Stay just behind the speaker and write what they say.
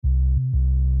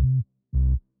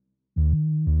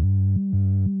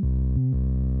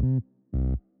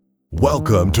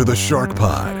Welcome to the Shark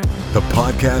Pod, the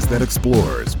podcast that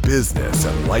explores business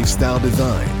and lifestyle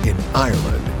design in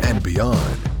Ireland and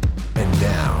beyond. And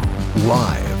now,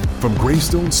 live from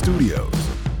Greystone Studios,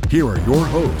 here are your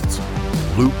hosts,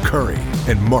 Luke Curry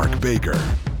and Mark Baker.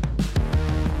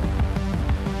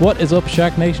 What is up,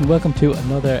 Shark Nation? Welcome to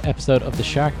another episode of the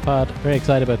Shark Pod. Very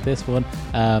excited about this one.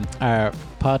 Our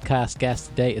podcast guest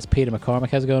today is Peter McCormack.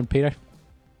 How's it going, Peter?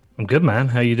 I'm good, man.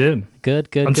 How you doing?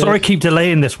 Good. I'm sorry I keep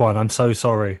delaying this one. I'm so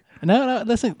sorry. No.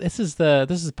 Listen, this is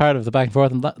part of the back and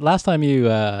forth. And last time you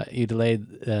delayed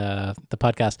the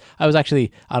podcast, I was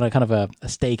actually on a kind of a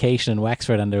staycation in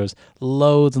Wexford, and there was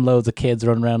loads and loads of kids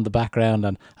running around in the background,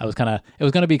 and it was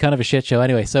going to be kind of a shit show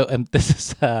anyway. So this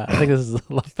is I think this is a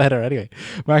lot better anyway.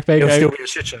 Mark Baker, it'll still be a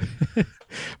shit show.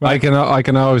 I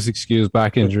can always excuse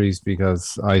back injuries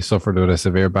because I suffered with a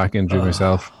severe back injury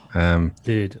myself.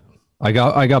 Dude, I've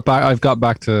got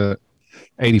back to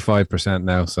 85%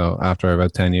 now, so after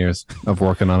about 10 years of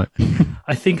working on it.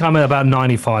 I think I'm at about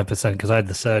 95% because I had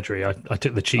the surgery. I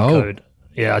took the cheat code.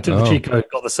 Yeah, I took the cheat code,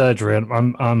 got the surgery, and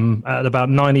I'm at about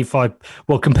 95.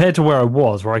 Well, compared to where I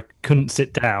was, where I couldn't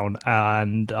sit down,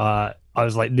 and I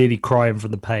was like nearly crying from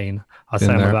the pain. I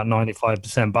say I'm about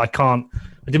 95%, but I can't.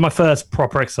 I did my first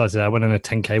proper exercise there. I went on a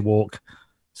 10K walk.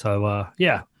 So,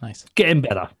 yeah. Nice. Getting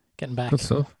better. Getting back. Good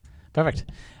stuff. Perfect.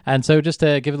 And so just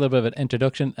to give a little bit of an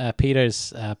introduction,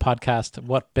 Peter's podcast,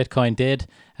 What Bitcoin Did.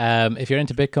 If you're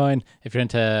into Bitcoin, if you're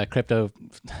into crypto,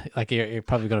 like you're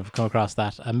probably going to come across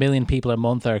that. 1 million people a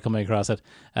month are coming across it.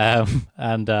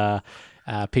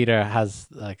 Peter has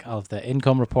like all of the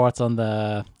income reports on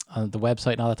the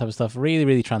website and all that type of stuff. Really,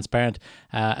 really transparent.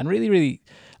 And really, really,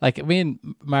 like me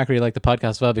and Mark really like the podcast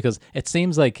as well, because it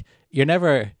seems like you're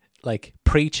never like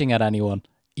preaching at anyone.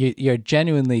 You're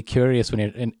genuinely curious when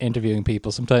you're interviewing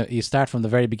people. Sometimes you start from the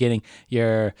very beginning.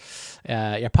 Your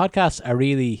podcasts are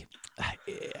really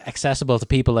accessible to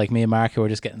people like me and Mark who are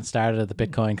just getting started at the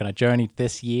Bitcoin kind of journey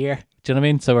this year. Do you know what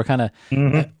I mean? So we're kind of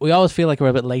we always feel like we're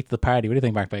a bit late to the party. What do you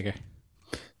think, Mark Baker?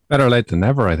 Better late than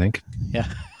never, I think.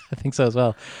 Yeah, I think so as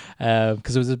well.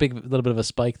 Because there was a little bit of a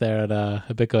spike there at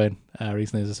Bitcoin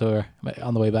recently, as I saw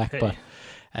on the way back. Hey.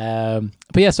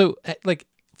 But yeah, so like.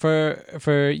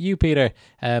 For you, Peter,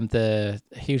 the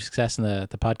huge success in the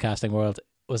podcasting world,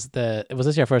 was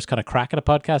this your first kind of crack at a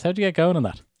podcast? How did you get going on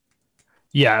that?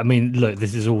 Yeah, I mean, look,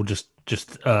 this is all just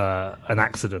an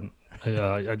accident.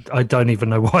 I don't even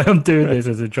know why I'm doing this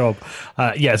as a job.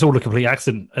 Yeah, it's all a complete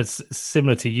accident. It's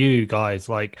similar to you guys.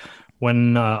 Like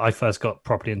when I first got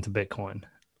properly into Bitcoin,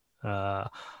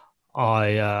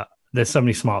 there's so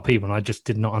many smart people, and I just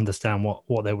did not understand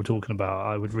what they were talking about.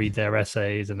 I would read their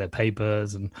essays and their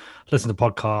papers and listen to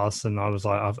podcasts, and I was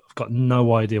like, I've got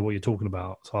no idea what you're talking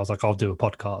about. So I was like, I'll do a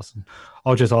podcast, and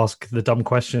I'll just ask the dumb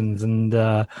questions.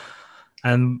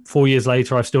 And 4 years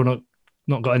later, I've still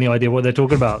not got any idea what they're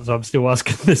talking about. So I'm still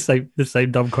asking the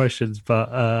same dumb questions.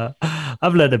 But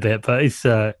I've learned a bit. But it's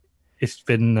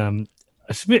been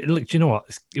look, do you know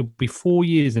what? It'll be 4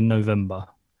 years in November.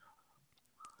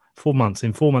 4 months.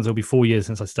 In 4 months, it'll be 4 years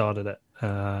since I started it.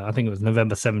 I think it was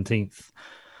November 17th,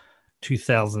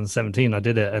 2017. I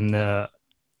did it. And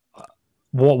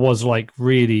what was like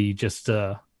really just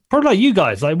probably like you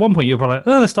guys. Like at one point, you were probably like,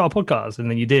 oh, let's start a podcast.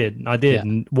 And then you did. And I did. Yeah.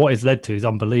 And what it's led to is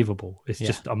unbelievable. It's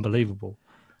just unbelievable.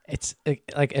 It's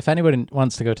like if anyone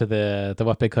wants to go to the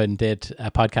What Bitcoin Did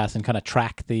podcast and kind of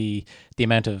track the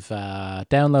amount of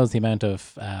downloads, the amount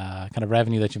of kind of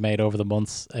revenue that you made over the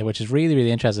months, which is really,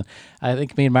 really interesting. I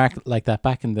think me and Mark like that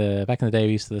back in the day.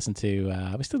 We used to listen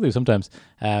to we still do sometimes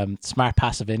Smart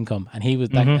Passive Income, and he was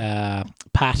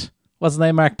Pat. What's his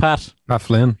name, Mark? Pat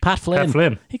Flynn. Pat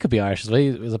Flynn. He could be Irish as well.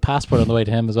 He was a passport on the way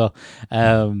to him as well.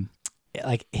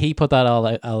 Like he put that all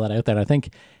that out there. And I think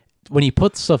when you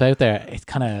put stuff out there, it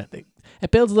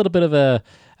builds a little bit of a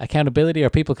accountability, or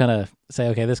people kind of say,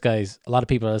 okay, this guy's, a lot of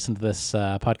people listen to this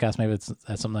podcast. Maybe it's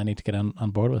something I need to get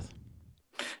on board with.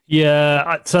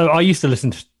 Yeah. So I used to listen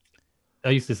to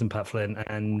Pat Flynn,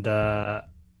 and that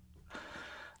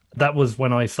was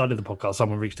when I started the podcast.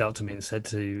 Someone reached out to me and said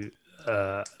to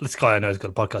this guy I know has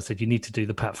got a podcast, said, you need to do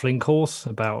the Pat Flynn course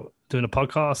about doing a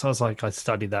podcast. I was like, I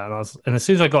studied that. And as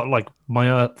soon as I got like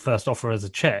my first offer as a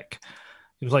check,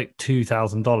 it was like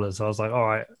 $2,000. So I was like, all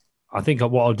right, I think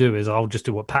what I'll do is I'll just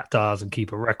do what Pat does and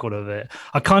keep a record of it.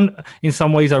 In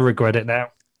some ways, I regret it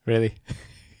now. Really?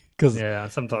 Yeah,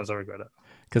 sometimes I regret it.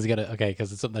 Because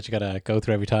because it's something that you got to go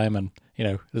through every time. And, you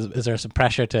know, is there some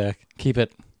pressure to keep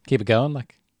it going?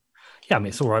 Like, yeah, I mean,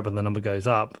 it's all right when the number goes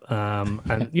up.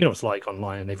 And you know what it's like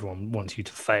online, everyone wants you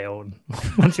to fail and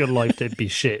wants your life to be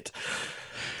shit.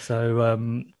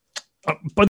 So,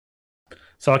 but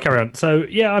So I carry on. So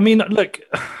yeah, I mean, look,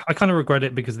 I kind of regret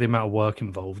it because of the amount of work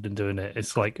involved in doing it.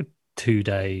 It's like 2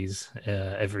 days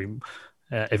every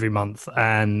month,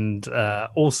 and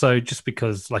also just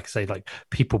because, like I say, like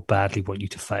people badly want you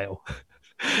to fail.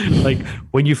 Like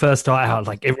when you first start out,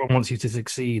 like everyone wants you to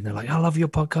succeed. They're like, "I love your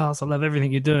podcast. I love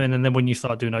everything you're doing." And then when you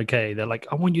start doing okay, they're like,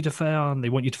 "I want you to fail," and they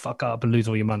want you to fuck up and lose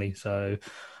all your money. So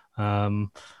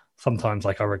sometimes,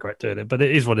 like, I regret doing it, but it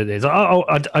is what it is.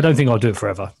 I don't think I'll do it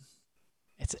forever.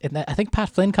 I think Pat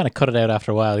Flynn kind of cut it out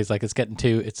after a while. He's like, it's getting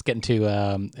too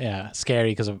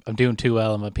scary because I'm doing too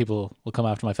well and my people will come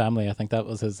after my family. I think that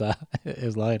was his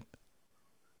his line.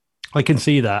 I can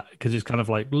see that because it's kind of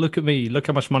like, look at me, look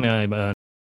how much money I'm earning.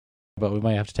 But we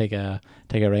might have to take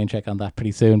a rain check on that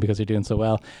pretty soon because you're doing so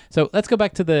well. So let's go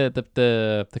back to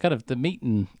the kind of the meat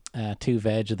and two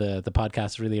veg of the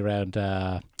podcast, really around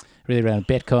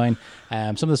Bitcoin.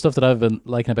 Some of the stuff that I've been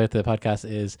liking about the podcast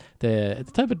is the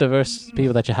type of diverse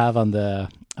people that you have on the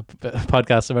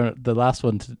podcast. I remember the last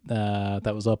one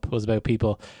that was up was about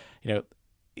people,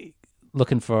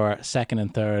 looking for second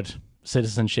and third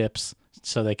citizenships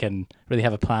so they can really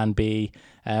have a plan B.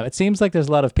 It seems like there's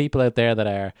a lot of people out there that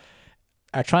are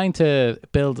trying to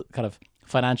build kind of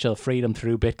financial freedom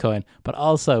through Bitcoin, but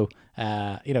also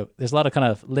there's a lot of kind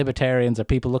of libertarians or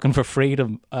people looking for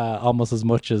freedom almost as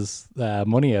much as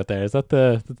money out there. Is that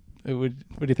what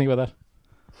do you think about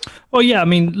that? Well, yeah, I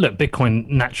mean, look, Bitcoin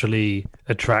naturally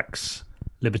attracts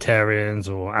libertarians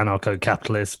or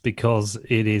anarcho-capitalists because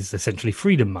it is essentially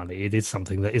freedom money. It is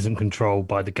something that isn't controlled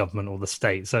by the government or the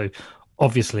state. So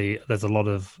obviously there's a lot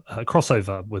of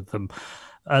crossover with them.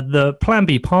 The Plan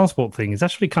B passport thing is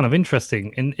actually kind of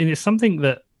interesting, and it's something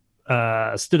that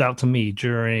stood out to me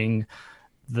during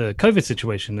the COVID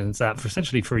situation, and it's that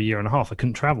for a year and a half I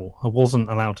couldn't travel. I wasn't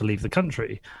allowed to leave the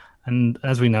country, and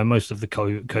as we know, most of the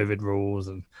COVID rules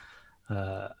and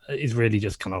is really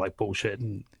just kind of like bullshit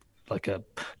and like a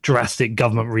drastic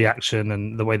government reaction,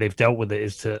 and the way they've dealt with it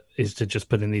is to just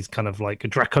put in these kind of like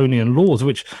draconian laws,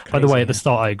 which by the way at the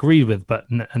start I agreed with, but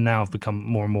now have become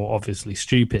more and more obviously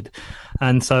stupid.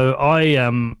 And so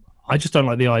I just don't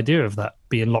like the idea of that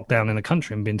being locked down in a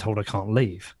country and being told I can't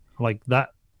leave. Like,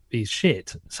 that is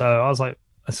shit. So I was like,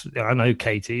 I know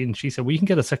Katie, and she said, well, you can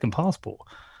get a second passport.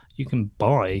 You can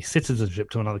buy citizenship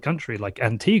to another country like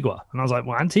Antigua. And I was like,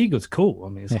 well, Antigua's cool. I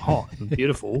mean, it's hot and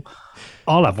beautiful.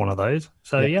 I'll have one of those.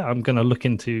 So yeah, I'm going to look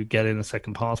into getting a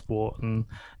second passport and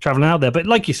traveling out there. But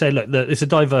like you say, look, it's a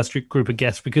diverse group of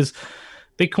guests because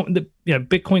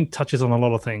Bitcoin touches on a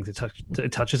lot of things.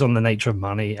 It touches on the nature of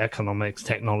money, economics,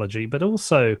 technology, but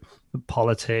also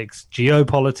politics,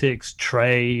 geopolitics,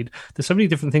 trade. There's so many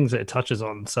different things that it touches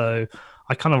on. So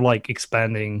I kind of like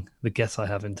expanding the guests I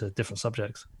have into different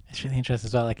subjects. It's really interesting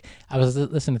as well. Like, I was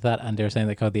listening to that and they were saying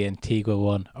they called the Antigua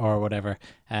one or whatever.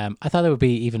 I thought it would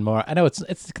be even more. I know it's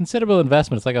a considerable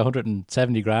investment. It's like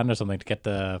 170 grand or something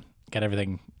to get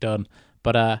everything done.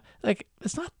 But like,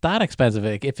 it's not that expensive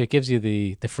if it gives you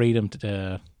the freedom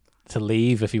to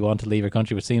leave if you want to leave your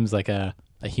country, which seems like a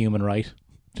human right,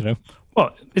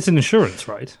 Well, it's an insurance,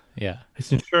 right? Yeah,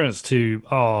 it's insurance to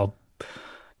our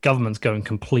government's going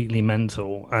completely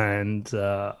mental and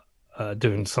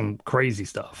doing some crazy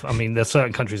stuff. I mean, there's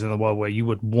certain countries in the world where you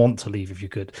would want to leave if you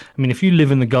could. I mean, if you live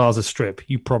in the Gaza Strip,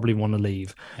 you probably want to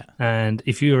leave. Yeah. And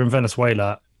if you're in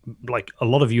Venezuela, like a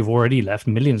lot of you have already left,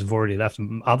 millions have already left,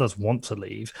 and others want to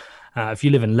leave. If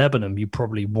you live in Lebanon, you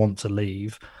probably want to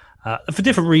leave for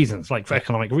different reasons, like for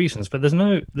economic reasons. But there's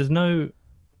no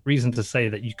reason to say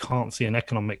that you can't see an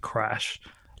economic crash,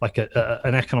 like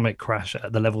an economic crash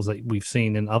at the levels that we've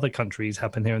seen in other countries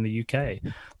happen here in the UK.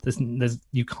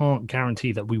 You can't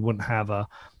guarantee that we wouldn't have a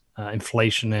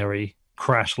inflationary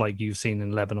crash like you've seen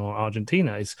in Lebanon or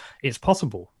Argentina. It's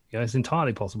possible. It's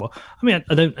entirely possible. I mean,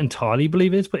 I don't entirely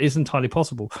believe it, but it's entirely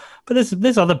possible. But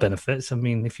there's other benefits. I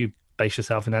mean, if you base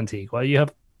yourself in Antigua, you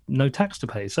have no tax to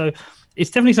pay. So it's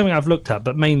definitely something I've looked at,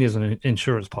 but mainly as an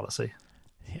insurance policy.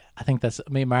 Yeah, I think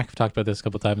me and Mark have talked about this a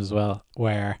couple of times as well,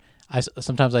 where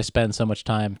sometimes I spend so much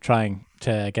time trying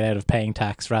to get out of paying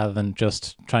tax rather than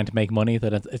just trying to make money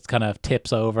that it kind of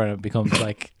tips over and it becomes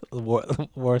like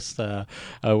worst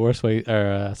way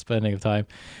or spending of time.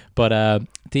 But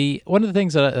one of the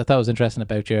things that I thought was interesting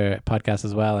about your podcast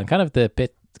as well, and kind of the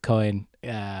Bitcoin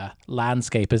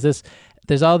landscape, is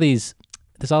there's all these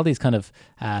kind of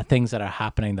things that are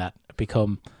happening that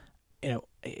become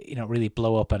really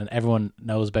blow up and everyone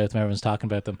knows about them, everyone's talking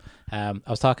about them. I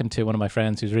was talking to one of my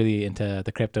friends who's really into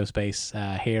the crypto space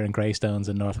here in Greystones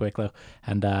in North Wicklow,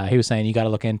 and he was saying you got to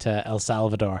look into El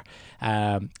Salvador.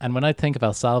 And when I think of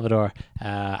El Salvador,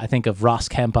 I think of Ross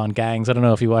Kemp on Gangs. I don't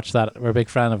know if you watched that. We're a big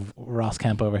fan of Ross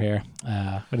Kemp over here.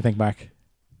 What do you think, Mark?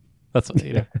 That's what,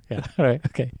 yeah. All right.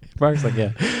 Okay. Mark's like,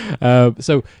 yeah.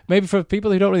 So maybe for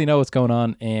people who don't really know what's going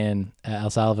on in El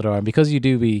Salvador, and because you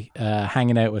do be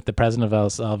hanging out with the president of El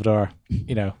Salvador,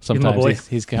 sometimes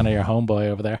he's kind of your homeboy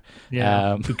over there.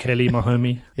 Yeah. Bukele, my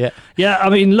homie. Yeah. Yeah. I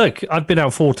mean, look, I've been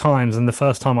out 4 times, and the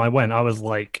first time I went, I was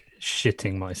like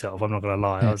shitting myself. I'm not going to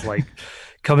lie. I was like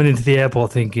coming into the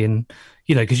airport thinking,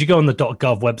 because you go on the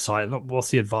 .gov website, what's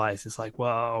the advice? It's like,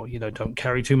 well, don't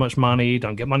carry too much money,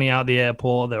 don't get money out of the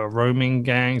airport. There are roaming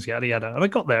gangs, yada yada. And I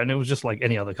got there, and it was just like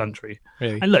any other country.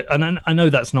 Really? And look, and I know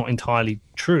that's not entirely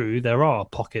true. There are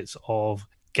pockets of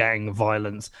gang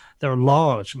violence. There are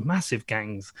large, massive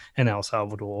gangs in El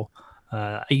Salvador,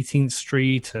 18th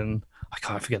Street, and I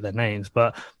can't forget their names,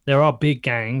 but there are big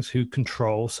gangs who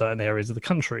control certain areas of the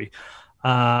country.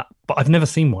 But I've never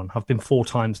seen one. I've been 4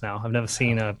 times now. I've never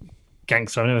seen a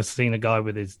gangster. I've never seen a guy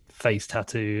with his face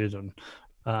tattooed, and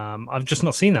I've just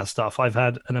not seen that stuff. I've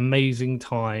had an amazing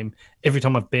time every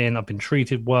time I've been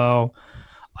treated well.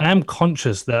 I am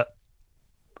conscious that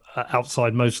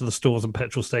outside most of the stores and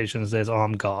petrol stations there's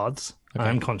armed guards. Okay. I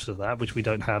am conscious of that, which we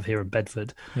don't have here in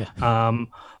Bedford. Yeah.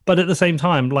 But at the same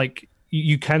time, like,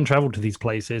 you can travel to these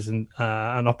places and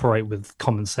operate with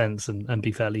common sense and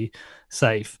be fairly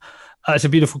safe. It's a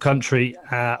beautiful country.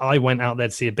 I went out there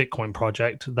to see a Bitcoin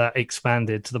project that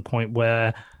expanded to the point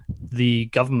where the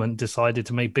government decided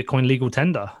to make Bitcoin legal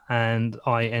tender. And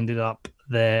I ended up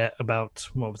there about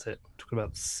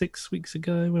 6 weeks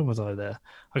ago. When was I there?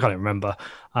 I can't even remember.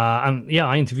 And yeah,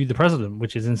 I interviewed the president,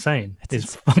 which is insane.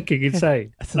 It's fucking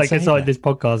insane. It's like this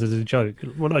podcast is a joke.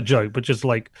 Well, not a joke, but just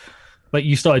like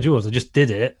you started yours. I just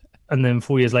did it. And then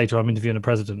 4 years later, I'm interviewing the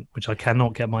president, which I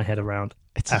cannot get my head around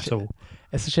at all.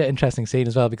 It's such an interesting scene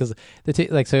as well, because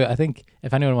so I think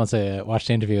if anyone wants to watch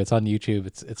the interview, it's on YouTube.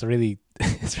 It's really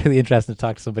interesting to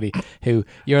talk to somebody who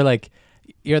you're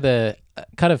the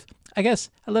kind of, I guess,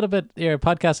 a little bit, your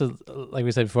podcast is, like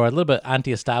we said before, a little bit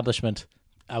anti-establishment.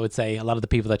 I would say a lot of the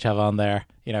people that you have on there,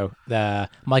 the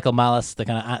Michael Malice, the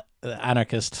kind of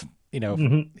anarchist,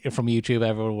 from YouTube,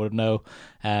 everyone would know.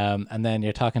 And then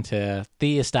you're talking to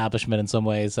the establishment in some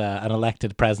ways, an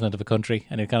elected president of a country,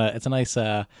 and it's a nice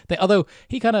thing. Although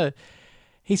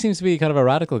he seems to be kind of a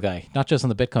radical guy, not just on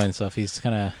the Bitcoin stuff. He's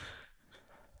kind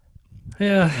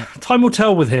of time will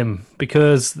tell with him,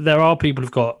 because there are people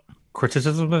who've got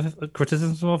criticism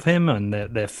of him, and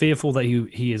they're fearful that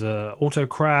he is a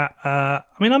autocrat. I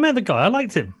mean, I met the guy. I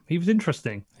liked him. He was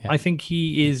interesting. Yeah. I think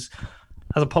he is.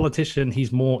 As a politician,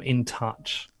 he's more in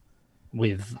touch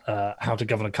with how to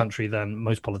govern a country than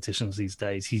most politicians these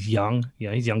days. He's young.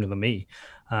 He's younger than me.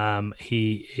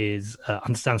 He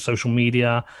understands social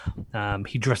media.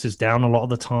 He dresses down a lot of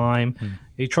the time.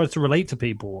 He tries to relate to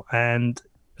people. And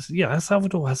El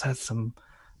Salvador has had some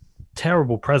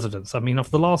terrible presidents. I mean,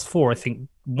 of the last 4, I think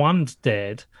one's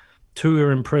dead, 2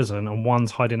 are in prison, and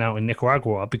one's hiding out in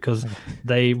Nicaragua because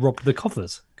they robbed the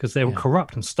coffers because they were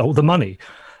corrupt and stole the money.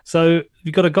 So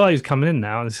you've got a guy who's coming in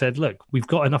now and said, look, we've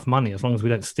got enough money as long as we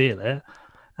don't steal it.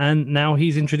 And now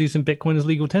he's introducing Bitcoin as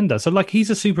legal tender. So, he's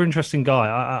a super interesting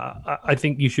guy. I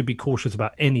think you should be cautious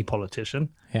about any politician.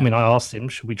 Yeah. I mean, I asked him,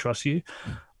 should we trust you?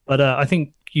 But I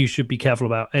think you should be careful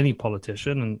about any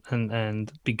politician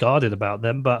and be guarded about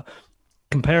them. But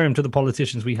compare him to the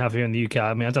politicians we have here in the UK.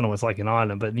 I mean, I don't know what it's like in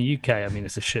Ireland, but in the UK, I mean,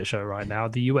 it's a shit show right now.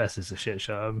 The US is a shit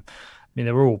show. I mean,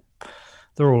 they're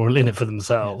all in it for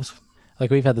themselves. Yeah.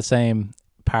 We've had the same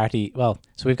party. Well,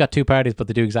 so we've got 2 parties, but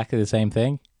they do exactly the same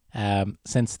thing.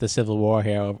 Since the Civil War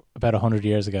here, about 100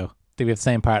 years ago, we have the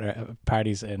same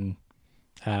parties in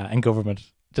government.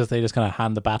 They just kind of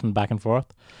hand the baton back and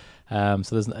forth. So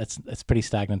it's pretty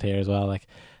stagnant here as well.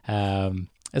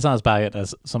 It's not as bad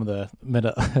as some of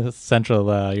the central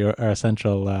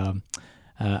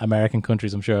American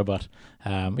countries, I'm sure, but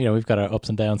we've got our ups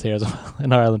and downs here as well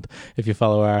in Ireland. If you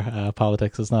follow our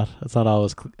politics, it's not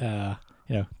always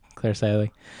clear sailing.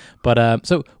 But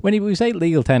so when we say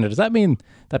legal tender, does that mean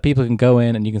that people can go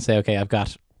in and you can say, okay, I've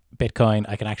got Bitcoin,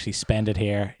 I can actually spend it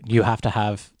here? You have to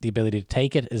have the ability to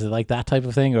take it. Is it like that type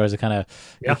of thing, or is it kind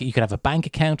of you could have a bank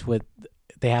account with?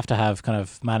 They have to have kind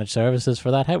of managed services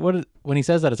for that. When he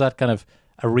says that, is that kind of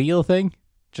a real thing?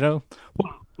 Do you know?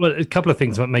 Well, a couple of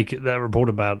things that make it that report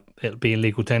about it being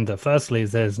legal tender. Firstly,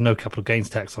 is there's no capital gains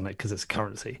tax on it because it's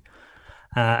currency.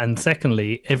 And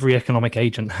secondly, every economic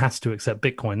agent has to accept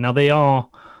Bitcoin. Now, they are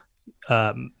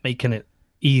making it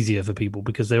easier for people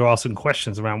because there are some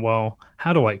questions around, well,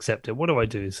 how do I accept it? What do I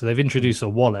do? So they've introduced a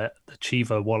wallet, the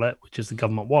Chivo wallet, which is the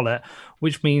government wallet,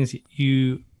 which means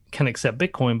you can accept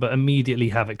Bitcoin, but immediately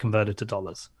have it converted to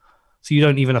dollars. So you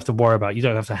don't even have to worry about it. You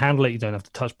don't have to handle it. You don't have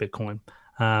to touch Bitcoin.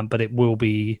 But it will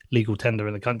be legal tender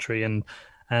in the country. And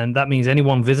And that means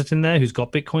anyone visiting there who's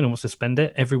got Bitcoin and wants to spend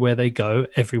it, everywhere they go,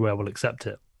 everywhere will accept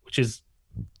it, which is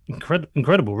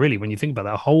incredible, really, when you think about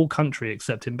that. A whole country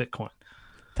accepting Bitcoin.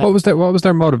 What was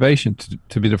their motivation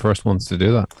to be the first ones to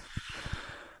do that?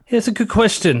 Yeah, it's a good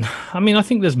question. I mean, I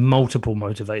think there's multiple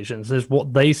motivations. There's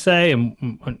what they say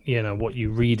and what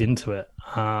you read into it.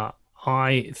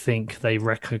 I think they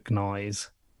recognize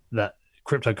that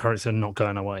cryptocurrency are not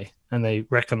going away, and they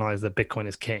recognize that Bitcoin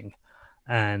is king,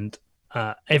 and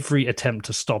every attempt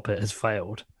to stop it has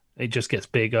failed. It just gets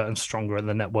bigger and stronger, and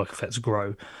the network effects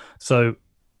grow. So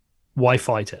why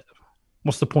fight it?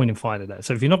 What's the point in fighting it?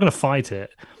 So if you're not going to fight it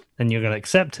and you're going to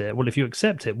accept it, well, if you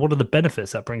accept it, what are the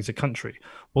benefits that brings a country?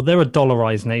 Well, they're a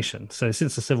dollarized nation. So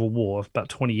since the Civil War about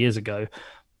 20 years ago,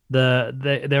 they're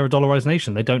a dollarized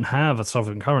nation. They don't have a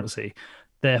sovereign currency.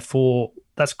 Therefore,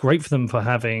 that's great for them for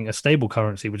having a stable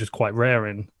currency, which is quite rare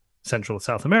in Central and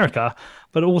South America,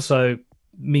 but also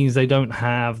means they don't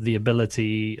have the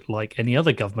ability, like any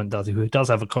other government does, who does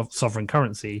have a sovereign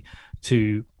currency,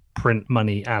 to print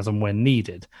money as and when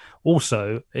needed.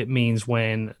 Also, it means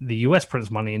when the US prints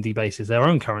money and debases their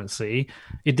own currency,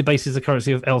 it debases the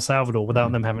currency of El Salvador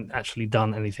without them having actually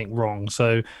done anything wrong.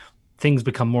 So things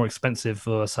become more expensive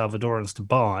for Salvadorans to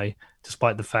buy,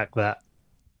 despite the fact that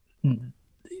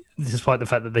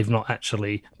they've not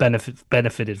actually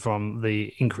benefited from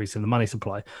the increase in the money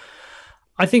supply.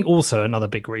 I think also another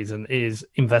big reason is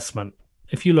investment.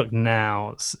 If you look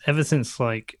now, ever since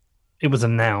it was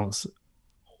announced,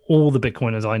 all the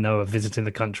Bitcoiners I know are visiting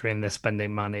the country and they're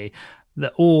spending money.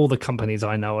 That all the companies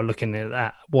I know are looking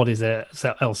at what is their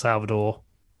El Salvador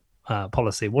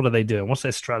policy. What are they doing? What's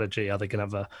their strategy? Are they going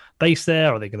to have a base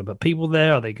there? Are they going to put people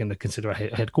there? Are they going to consider a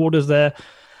headquarters there?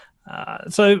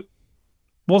 So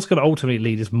what's going to ultimately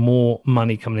lead is more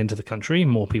money coming into the country,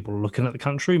 more people looking at the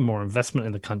country, more investment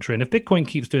in the country. And if Bitcoin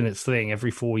keeps doing its thing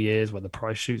every 4 years where the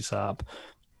price shoots up,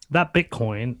 that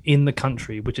Bitcoin in the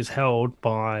country, which is held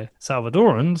by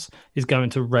Salvadorans, is going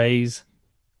to raise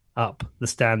up the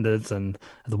standards and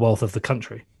the wealth of the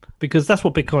country. Because that's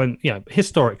what Bitcoin,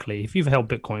 historically, if you've held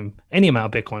Bitcoin, any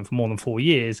amount of Bitcoin for more than 4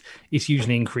 years, it's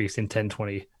usually increased in 10,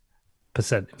 20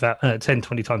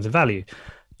 times in value.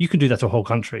 You can do that to a whole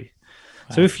country.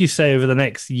 Wow. So if you say over the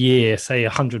next year, say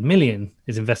 100 million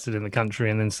is invested in the country,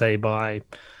 and then say by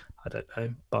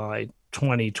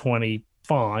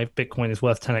 2025, Bitcoin is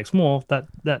worth 10x more, that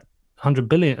 100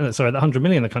 million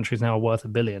in the country is now worth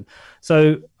 $1 billion.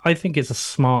 So I think it's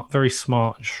a very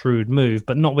smart, shrewd move,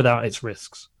 but not without its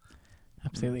risks.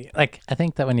 Absolutely. I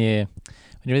think that when you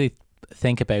really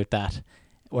think about that,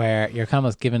 where you're kind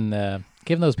of giving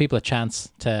those people a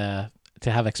chance to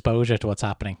have exposure to what's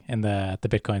happening in the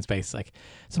Bitcoin space.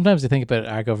 Sometimes you think about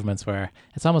our governments where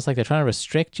it's almost like they're trying to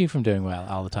restrict you from doing well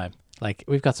all the time.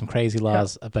 We've got some crazy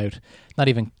laws about not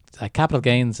even capital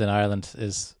gains in Ireland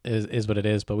is what it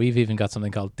is, but we've even got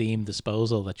something called deemed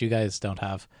disposal that you guys don't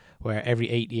have, where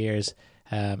every 8 years,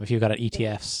 if you've got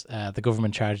ETFs, the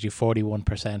government charges you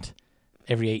 41%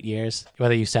 every 8 years,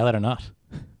 whether you sell it or not.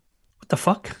 What the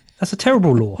fuck? That's a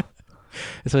terrible law.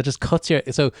 So it just cuts your.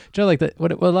 So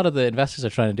what a lot of the investors are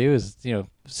trying to do is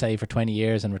save for 20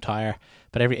 years and retire,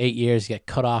 but every 8 years you get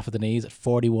cut off at the knees at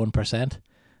 41%.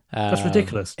 That's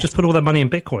ridiculous. Just put all that money in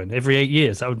Bitcoin every 8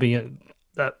 years. That would be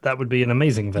an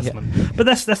amazing investment. Yeah. But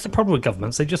that's the problem with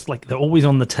governments. They just they're always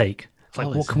on the take. It's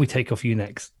what can we take off you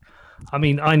next? I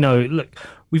mean, I know, look,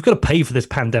 we've got to pay for this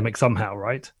pandemic somehow,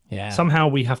 right? Yeah. Somehow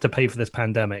we have to pay for this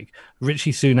pandemic.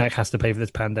 Rishi Sunak has to pay for this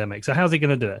pandemic. So how's he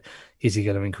going to do it? Is he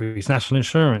going to increase national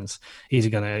insurance? Is he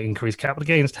going to increase capital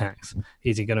gains tax?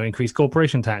 Is he going to increase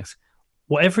corporation tax?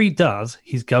 Whatever he does,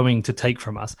 he's going to take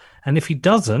from us. And if he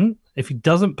doesn't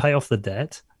pay off the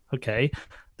debt, okay,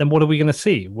 then what are we going to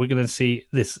see? We're going to see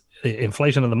this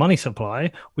inflation of the money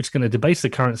supply, which is going to debase the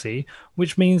currency,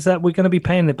 which means that we're going to be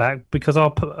paying it back because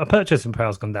our purchasing power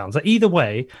has gone down. So either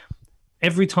way,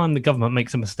 every time the government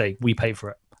makes a mistake, we pay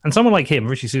for it. And someone like him,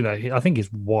 Rishi Sunak, I think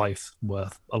his wife's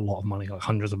worth a lot of money, like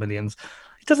hundreds of millions.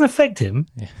 It doesn't affect him.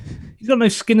 Yeah. He's got no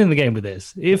skin in the game with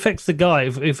this. It affects the guy.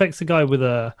 It affects the guy with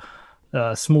a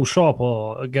small shop,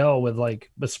 or a girl with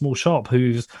a small shop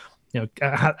who's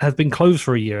has been closed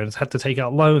for a year and has had to take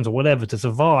out loans or whatever to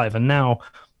survive, and now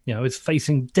is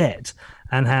facing debt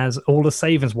and has all the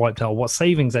savings wiped out. What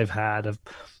savings they've had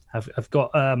have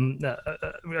got are going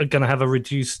to have a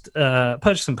reduced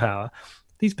purchasing power.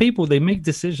 These people, they make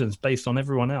decisions based on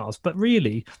everyone else, but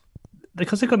really,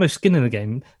 because they've got no skin in the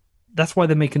game, that's why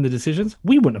they're making the decisions.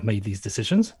 We wouldn't have made these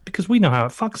decisions because we know how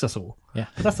it fucks us all. Yeah,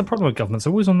 that's the problem with governments.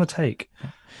 They're always on the take.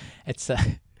 It's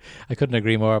I couldn't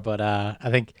agree more, but I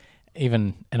think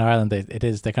even in Ireland,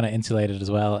 they're kind of insulated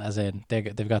as well, as in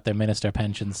they've got their minister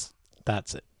pensions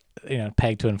that's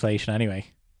pegged to inflation anyway.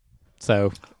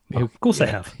 So Of course they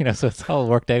have. So it's all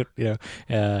worked out.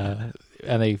 And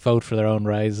they vote for their own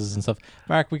rises and stuff.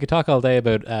 Mark, we could talk all day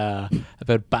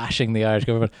about bashing the Irish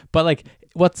government, but like,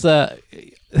 what's the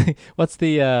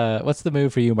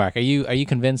move for you, Mark? Are you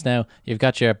convinced now? You've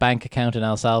got your bank account in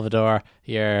El Salvador.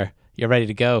 You're ready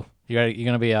to go. You're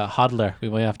going to be a hodler. We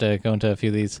might have to go into a few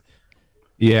of these.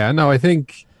 Yeah, no, I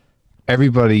think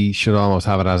everybody should almost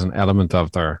have it as an element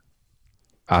of their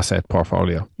asset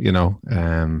portfolio.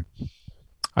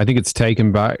 I think it's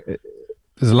taken back.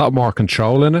 There's a lot more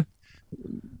control in it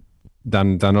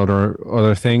than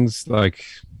other things. Like,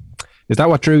 is that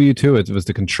what drew you to it? Was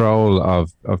the control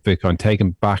of Bitcoin,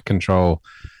 taking back control?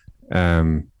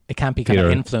 It can't be kind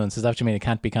of influenced. Is that what you mean? It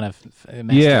can't be kind of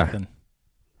messed yeah, up and...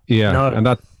 yeah. No. And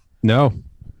that no,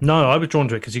 I was drawn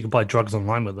to it because you can buy drugs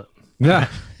online with it. yeah.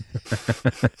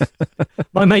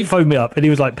 My mate phoned me up and he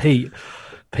was like, Pete,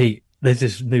 there's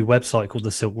this new website called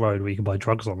the Silk Road where you can buy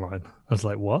drugs online. I was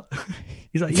like, what?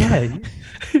 He's like, yeah.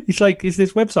 He's like, it's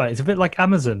this website. It's a bit like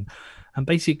Amazon. And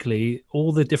basically,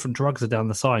 all the different drugs are down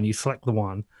the side. You select the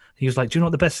one. He was like, do you know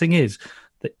what the best thing is?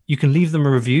 That you can leave them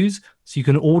reviews, so you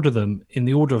can order them in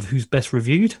the order of who's best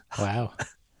reviewed. Wow.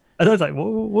 And I was like,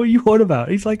 what are you on about?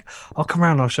 He's like, I'll come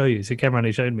around and I'll show you. So he came around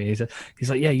and he showed me. He's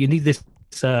like, yeah, you need this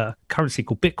currency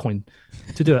called Bitcoin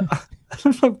to do it. I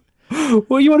was like,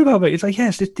 what are you on about, mate? It's like, yeah,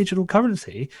 it's this digital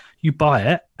currency. You buy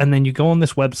it, and then you go on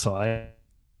this website,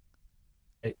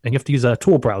 and you have to use a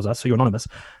Tor browser, so you're anonymous,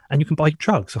 and you can buy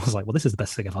drugs. I was like, well, this is the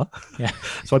best thing ever. Yeah.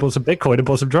 So I bought some Bitcoin and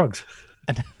bought some drugs.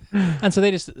 And so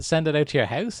they just send it out to your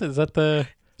house? Is that the...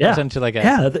 Yeah. Send to like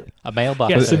a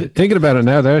mailbox? Yeah, so Thinking about it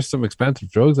now, there's some expensive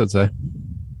drugs, I'd say.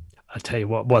 I tell you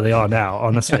what, well, they are now,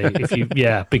 honestly.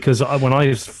 Because when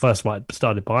I first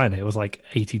started buying it, it was like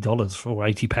 $80 or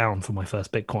 £80 for my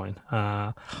first Bitcoin.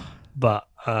 But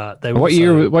they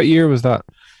were What year was that?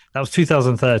 That was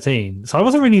 2013. So I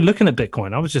wasn't really looking at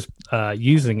Bitcoin. I was just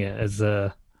using it as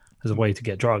a way to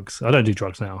get drugs. I don't do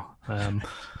drugs now,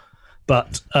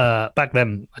 but back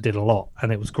then I did a lot,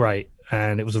 and it was great.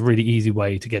 And it was a really easy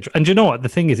way to get. And you know what? The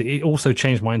thing is, it also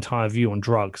changed my entire view on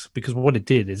drugs, because what it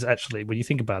did is actually, when you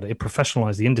think about it, it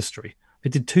professionalized the industry.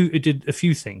 It did a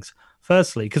few things.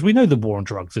 Firstly, because we know the war on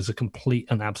drugs is a complete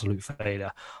and absolute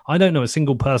failure. I don't know a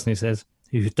single person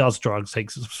who does drugs,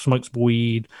 smokes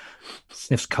weed,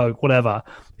 sniffs coke, whatever,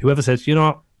 whoever says, you know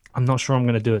what, I'm not sure I'm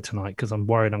going to do it tonight because I'm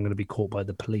worried I'm going to be caught by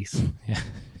the police. Yeah.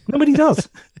 Nobody does.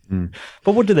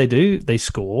 But what do? They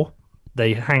score.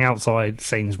 They hang outside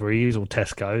Sainsbury's or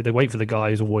Tesco. They wait for the guy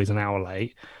who's always an hour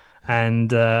late. And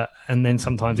then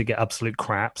sometimes they get absolute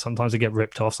crap. Sometimes they get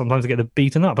ripped off. Sometimes they get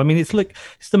beaten up. I mean,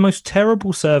 it's the most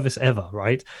terrible service ever,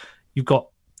 right?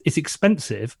 It's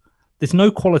expensive. There's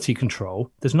no quality control.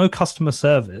 There's no customer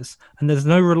service, and there's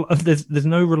no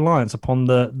reliance upon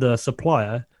the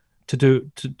supplier to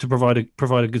provide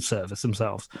a good service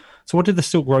themselves. So what did the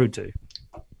Silk Road do?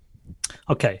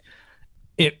 Okay,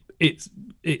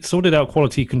 it sorted out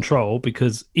quality control,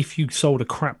 because if you sold a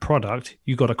crap product,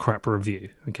 you got a crap review.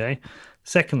 Okay.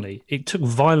 Secondly, it took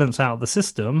violence out of the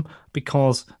system,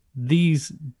 because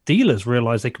these dealers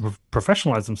realized they could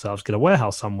professionalize themselves, get a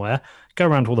warehouse somewhere, go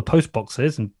around to all the post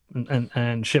boxes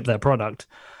and ship their product.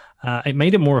 It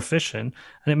made it more efficient,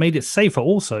 and it made it safer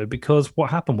also, because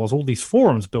what happened was all these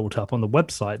forums built up on the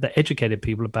website that educated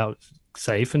people about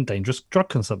safe and dangerous drug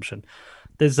consumption.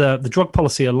 There's the Drug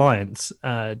Policy Alliance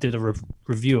did a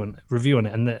review on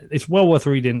it, and it's well worth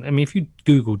reading. I mean, if you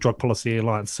Google Drug Policy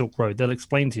Alliance Silk Road, they'll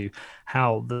explain to you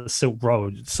how the Silk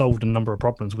Road solved a number of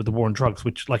problems with the war on drugs,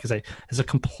 which, like I say, is a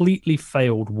completely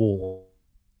failed war,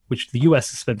 which the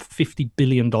US has spent $50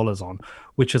 billion on,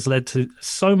 which has led to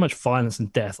so much violence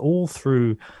and death all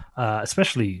through,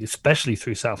 especially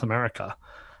through South America.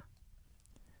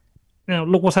 Now,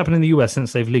 look what's happened in the US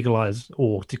since they've legalized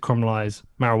or decriminalized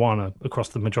marijuana across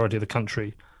the majority of the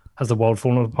country. Has the world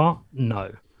fallen apart?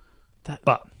 No.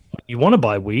 But you want to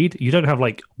buy weed, you don't have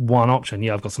like one option.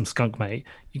 Yeah, I've got some skunk, mate.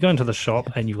 You go into the shop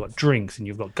and you've got drinks and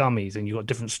you've got gummies and you've got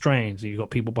different strains and you've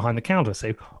got people behind the counter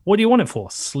say, what do you want it for?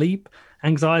 Sleep,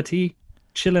 anxiety,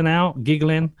 chilling out,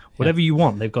 giggling, whatever you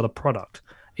want. They've got a product.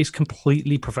 It's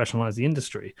completely professionalized the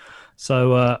industry.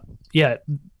 So,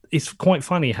 it's quite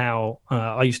funny how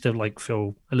I used to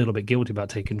feel a little bit guilty about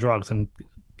taking drugs, and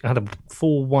I had a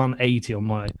full 180 on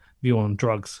my view on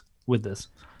drugs with this.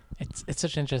 It's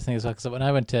such interesting as well, because when I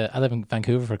live in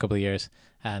Vancouver for a couple of years,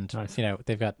 and nice.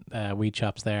 They've got weed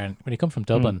shops there, and when you come from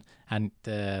Dublin, and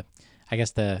I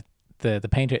guess the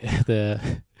painter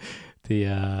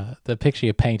the picture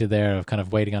you painted there of kind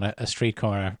of waiting on a street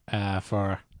corner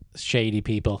for shady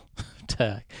people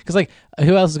to, because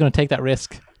who else is going to take that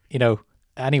risk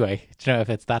anyway, if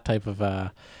it's that type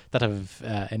of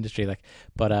industry, like,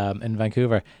 but in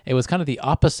Vancouver, it was kind of the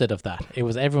opposite of that. It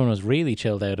was everyone was really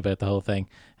chilled out about the whole thing.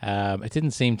 It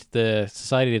didn't seem the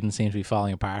society didn't seem to be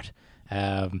falling apart.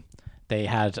 They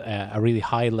had a really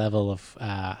high level of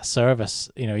service.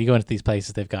 You go into these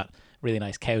places, they've got really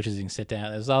nice couches you can sit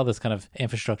down. There's all this kind of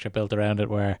infrastructure built around it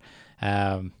where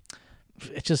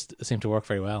it just seemed to work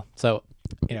very well. So,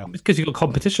 it's because you've got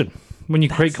competition. When you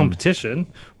create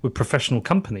competition with professional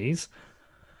companies,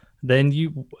 then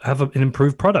you have an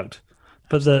improved product.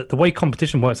 But the way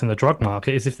competition works in the drug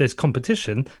market is if there's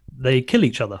competition, they kill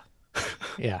each other.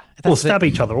 Yeah. Or stab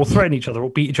each other, or threaten each other, or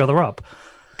beat each other up.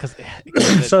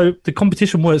 So the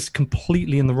competition works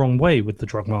completely in the wrong way with the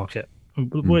drug market.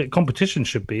 Where competition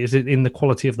should be is in the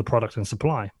quality of the product and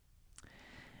supply.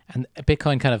 And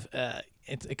Bitcoin kind of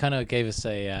it kind of gave us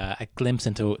a glimpse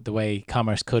into the way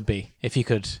commerce could be if you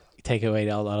could take away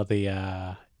a lot of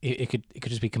the it could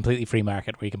just be completely free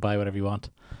market where you can buy whatever you want.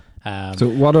 So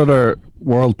what other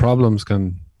world problems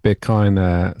can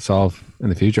Bitcoin solve in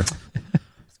the future?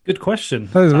 Good question.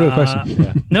 That is a real question.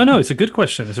 Yeah. No, it's a good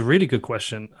question. It's a really good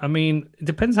question. I mean, it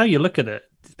depends how you look at it.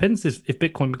 It depends if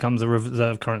Bitcoin becomes a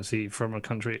reserve currency for a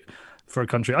country.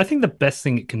 I think the best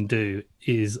thing it can do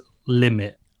is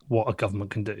limit what a government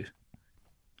can do.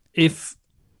 If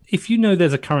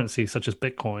there's a currency such as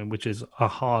Bitcoin, which is a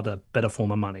harder, better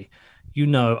form of money,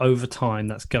 over time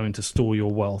that's going to store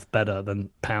your wealth better than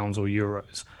pounds or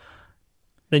euros,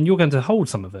 then you're going to hold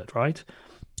some of it, right?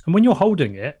 And when you're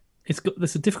holding it,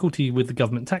 there's a difficulty with the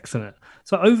government taxing it.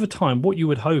 So over time, what you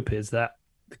would hope is that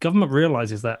the government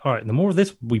realizes that, all right, the more of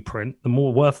this we print, the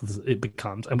more worthless it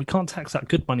becomes, and we can't tax that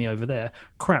good money over there.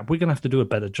 Crap, we're going to have to do a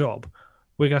better job.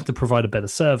 We're going to have to provide a better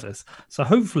service. So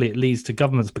hopefully it leads to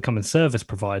governments becoming service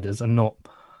providers and not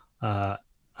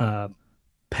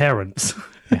parents,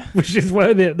 which is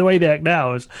where the way they act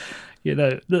now is,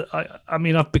 I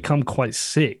mean, I've become quite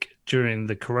sick during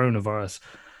the coronavirus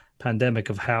pandemic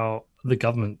of how the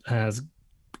government has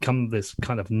become this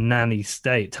kind of nanny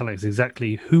state, telling us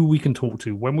exactly who we can talk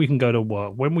to, when we can go to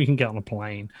work, when we can get on a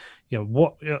plane,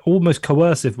 almost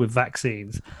coercive with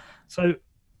vaccines. So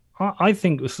I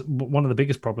think one of the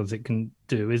biggest problems it can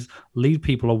do is lead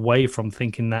people away from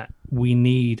thinking that we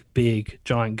need big,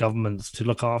 giant governments to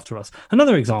look after us.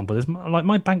 Another example is like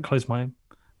my bank closed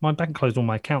all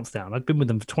my accounts down. I'd been with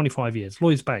them for 25 years.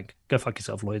 Lloyds Bank, go fuck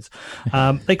yourself, Lloyds.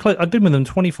 I'd been with them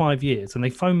 25 years, and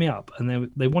they phoned me up, and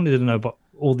they wanted to know about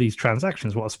all these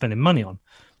transactions, what I was spending money on.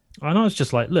 And I was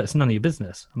just like, look, it's none of your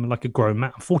business. I'm like a grown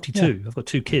man. I'm 42. Yeah. I've got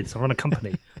 2 kids. I run a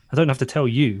company. I don't have to tell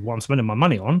you what I'm spending my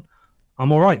money on.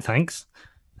 I'm all right, thanks.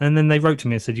 And then they wrote to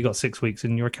me and said, you got 6 weeks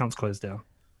and your account's closed down.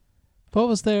 What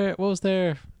was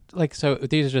their like? So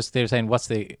they're saying, what's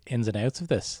the ins and outs of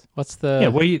this? What's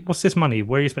what's this money?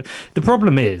 Where you spend? The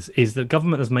problem is the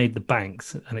government has made the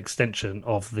banks an extension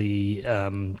of the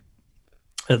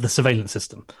surveillance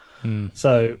system.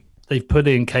 So they've put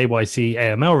in KYC,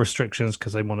 AML restrictions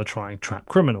because they want to try and trap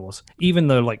criminals. Even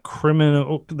though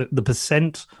the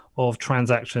percent of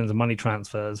transactions and money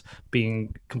transfers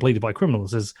being completed by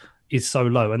criminals is so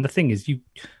low. And the thing is,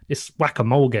 it's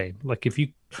whack-a-mole game. Like if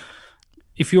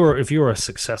you're a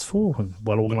successful and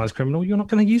well-organized criminal, you're not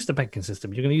going to use the banking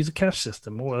system. You're going to use a cash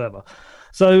system or whatever.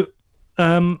 So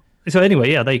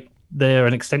anyway, yeah, they're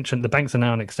an extension. The banks are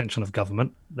now an extension of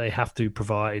government. They have to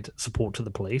provide support to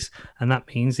the police, and that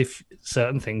means if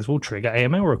certain things will trigger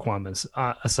AML requirements,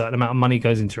 a certain amount of money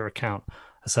goes into your account,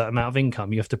 a certain amount of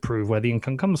income, you have to prove where the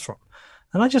income comes from.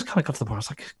 And I just kind of got to the point. I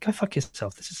was like, go fuck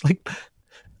yourself. This is like,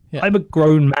 I'm a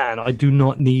grown man. I do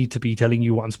not need to be telling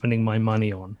you what I'm spending my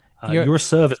money on. You're a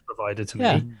service provider to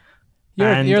me.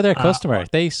 You're their customer.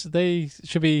 They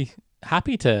should be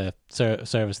happy to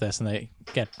service this, and they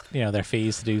get their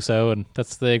fees to do so, and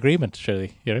that's the agreement,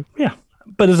 surely. Yeah,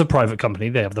 but as a private company,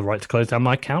 they have the right to close down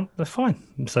my account. That's fine.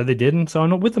 So they did, and so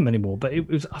I'm not with them anymore. But it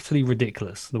was utterly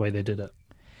ridiculous the way they did it.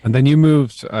 And then you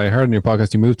moved. I heard in your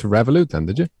podcast you moved to Revolut. Then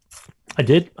did you? I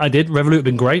did. Revolut had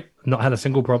been great. Not had a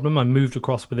single problem. I moved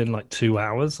across within like 2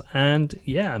 hours, and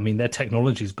yeah, I mean their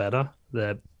technology's better.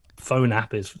 Their phone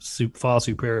app is far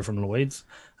superior from Lloyd's,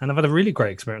 and I've had a really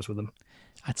great experience with them.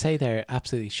 I'd say they're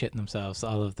absolutely shitting themselves.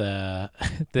 All of the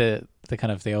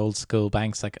kind of the old school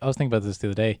banks. Like I was thinking about this the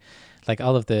other day. Like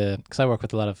all of because I work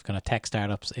with a lot of kind of tech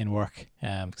startups in work.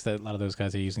 Because a lot of those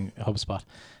guys are using HubSpot,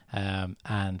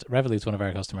 and Revolut's one of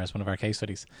our customers, one of our case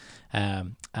studies.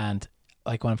 And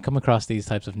like when I've come across these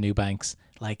types of new banks,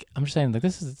 like I'm just saying, like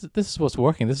this is what's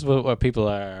working. This is what people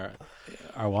are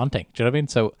wanting. Do you know what I mean?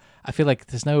 So I feel like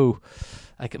there's no,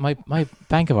 like my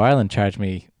Bank of Ireland charged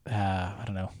me, I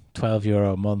don't know,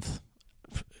 €12 a month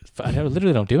I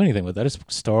literally don't do anything with it. I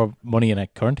just store money in a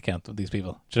current account with these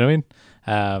people. Do you know what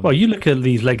I mean? Well, you look at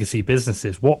these legacy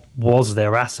businesses. What was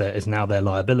their asset is now their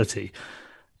liability.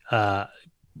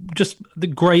 Just the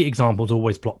great example is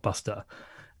always Blockbuster.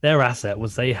 Their asset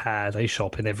was they had a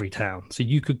shop in every town, so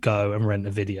you could go and rent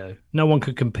a video. No one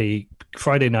could compete.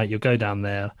 Friday night, you'll go down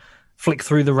there, flick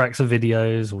through the racks of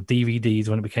videos or DVDs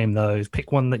when it became those,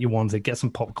 pick one that you wanted, get some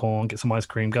popcorn, get some ice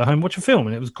cream, go home, watch a film,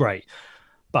 and it was great.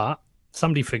 But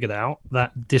somebody figured out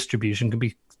that distribution can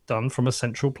be done from a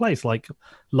central place, like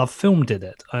Love Film did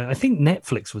it. I think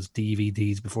Netflix was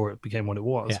DVDs before it became what it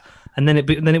was, and then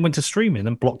it went to streaming,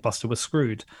 and Blockbuster was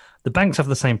screwed. The banks have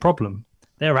the same problem.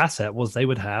 Their asset was they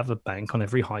would have a bank on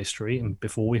every high street, and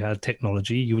before we had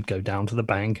technology, you would go down to the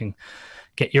bank and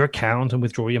get your account and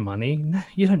withdraw your money.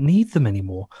 You don't need them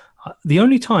anymore. The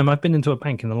only time I've been into a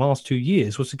bank in the last 2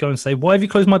 years was to go and say, "Why have you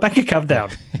closed my bank account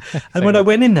down?" And when I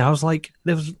went in there, I was like,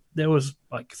 there was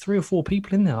like 3 or 4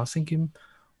 people in there. I was thinking,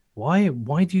 why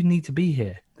do you need to be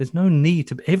here? There's no need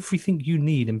to. Everything you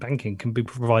need in banking can be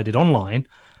provided online,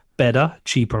 better,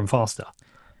 cheaper, and faster.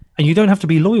 And you don't have to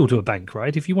be loyal to a bank,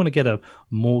 right? If you want to get a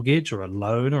mortgage or a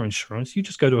loan or insurance, you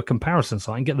just go to a comparison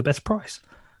site and get the best price.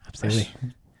 Absolutely.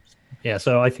 Yeah,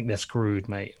 so I think they're screwed,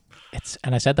 mate.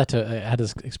 And I said that I had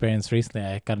this experience recently.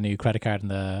 I got a new credit card in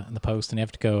the post, and you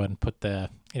have to go and put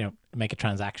make a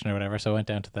transaction or whatever. So I went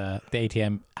down to the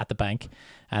ATM at the bank,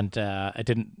 and it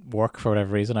didn't work for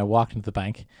whatever reason. I walked into the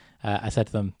bank. I said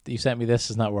to them, "You sent me this,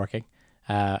 is not working."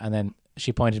 And then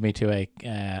she pointed me to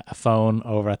a phone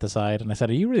over at the side, and I said,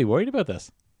 "Are you really worried about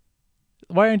this?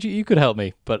 Why aren't you? You could help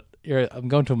me, but I'm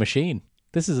going to a machine.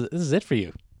 This is it for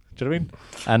you." Do you know what I mean?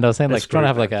 And I was saying, They're like, trying to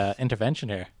have screwed, like a intervention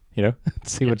here,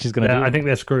 see what she's going to do. I think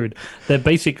they're screwed.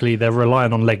 They're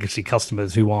relying on legacy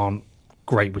customers who aren't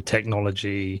great with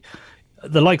technology.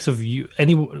 The likes of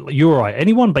you're right.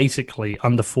 Anyone basically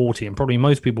under 40, and probably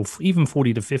most people even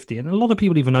 40 to 50, and a lot of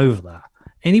people even over that.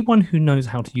 Anyone who knows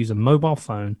how to use a mobile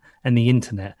phone and the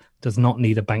internet does not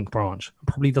need a bank branch.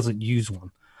 Probably doesn't use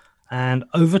one. And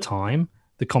over time,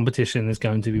 the competition is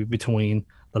going to be between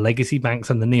the legacy banks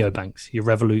and the neobanks, your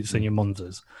Revoluts and your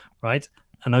Monzas, right?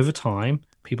 And over time,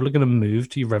 people are going to move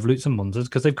to your Revoluts and Monzas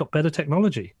because they've got better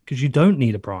technology, because you don't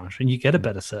need a branch and you get a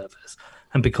better service.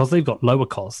 And because they've got lower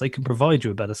costs, they can provide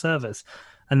you a better service.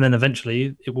 And then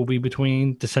eventually it will be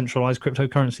between decentralized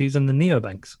cryptocurrencies and the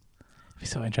neobanks. It'd be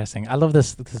so interesting. I love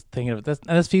this thing of this,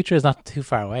 and this future is not too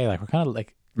far away. Like, we're kind of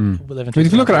like we live in.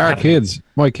 If you look at our kids,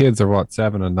 my kids are what,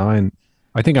 7 and 9.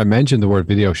 I think I mentioned the word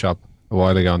video shop a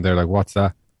while ago, and they're like, "What's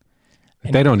that?"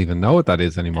 They don't even know what that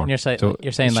is anymore. And you're saying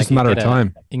it's like just a matter of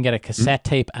time. You can get a cassette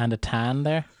tape and a tan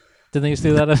there. Didn't they used to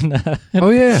do that in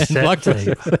Oh yeah, in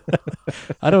Blockbuster?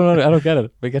 I don't know. I don't get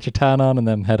it. We get your tan on and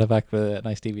then head back with a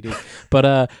nice DVD.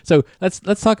 But so let's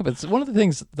talk about one of the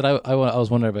things that I was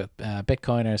wondering about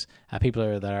Bitcoiners,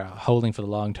 people that are holding for the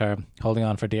long term, holding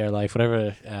on for dear life,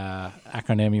 whatever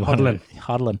acronym you want.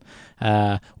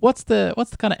 Hodling. What's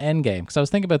the kind of end game? Because I was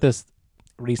thinking about this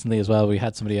recently as well. We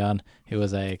had somebody on who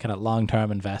was a kind of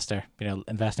long-term investor,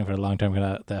 investing for the long-term, kind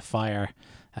of the FIRE,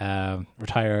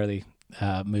 retire early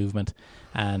movement.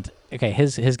 And okay,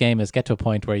 his game is get to a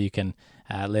point where you can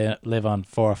live on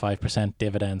 4 or 5%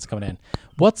 dividends coming in.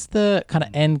 What's the kind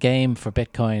of end game for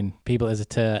Bitcoin people? Is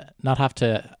it to not have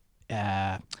to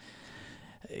have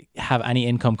any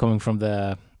income coming from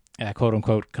the quote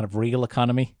unquote kind of real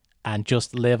economy, and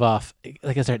just live off,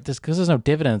 like, is there this, because there's no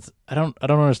dividends? I don't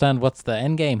understand what's the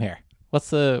end game here.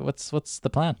 What's the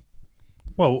plan?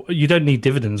 Well, you don't need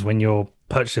dividends when your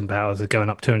purchasing powers are going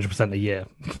up 200% a year.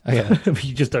 Oh, yeah.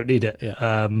 You just don't need it.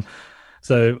 Yeah.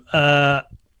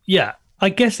 Yeah, I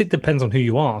guess it depends on who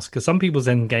you ask, because some people's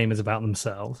end game is about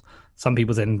themselves. Some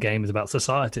people's end game is about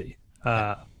society.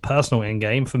 Personal end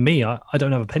game for me, I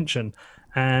don't have a pension,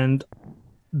 and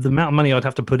the amount of money I'd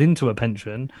have to put into a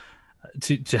pension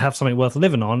to have something worth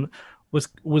living on was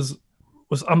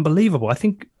unbelievable. I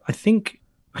think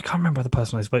I can't remember the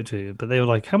person I spoke to, but they were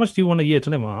like, "How much do you want a year to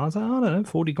live on?" I was like, "I don't know,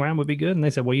 40 grand would be good." And they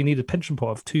said, "Well, you need a pension pot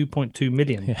of 2.2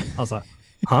 million." Yeah. I was like,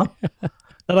 "Huh?"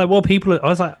 They're like, "Well, I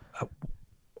was like,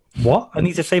 "What? I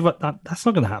need to save up that? That's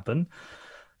not going to happen."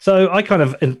 So I kind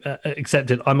of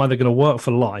accepted. I'm either going to work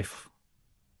for life,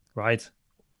 right,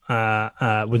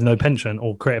 with no pension,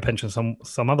 or create a pension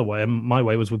some other way. And my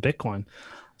way was with Bitcoin.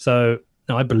 So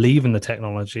I believe in the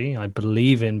technology. I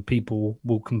believe in people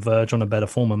will converge on a better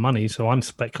form of money. So I'm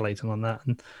speculating on that.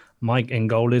 And my end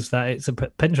goal is that it's a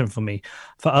pension for me.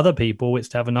 For other people, it's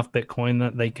to have enough Bitcoin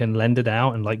that they can lend it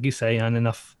out, and, like you say, earn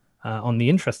enough on the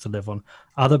interest to live on.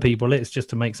 Other people, it's just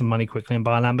to make some money quickly and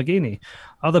buy a Lamborghini.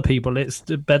 Other people, it's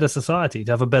to better society,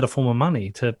 to have a better form of money,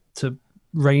 to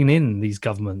rein in these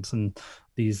governments and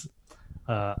these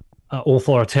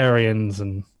authoritarians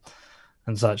and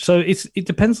such. So it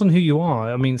depends on who you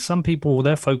are. I mean, some people,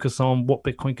 they're focused on what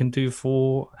Bitcoin can do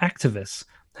for activists,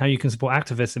 how you can support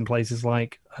activists in places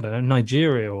like, I don't know,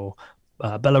 Nigeria or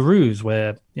Belarus,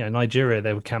 where, Nigeria,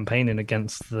 they were campaigning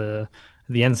against the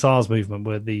NSARS movement,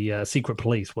 where the secret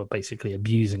police were basically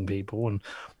abusing people, and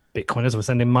Bitcoiners were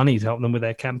sending money to help them with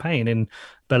their campaign. In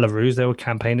Belarus, they were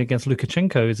campaigning against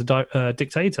Lukashenko, who's a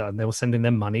dictator, and they were sending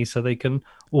them money so they can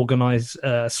organize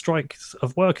strikes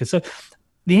of workers. So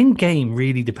the end game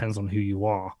really depends on who you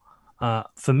are.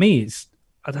 For me,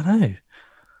 I don't know.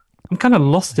 I'm kind of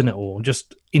lost in it all,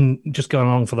 just going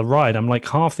along for the ride. I'm like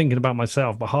half thinking about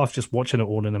myself, but half just watching it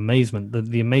all in amazement.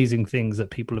 The amazing things that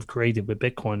people have created with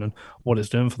Bitcoin and what it's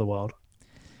doing for the world.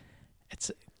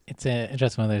 It's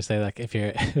interesting when they say, like, if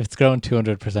it's growing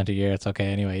 200% a year, it's okay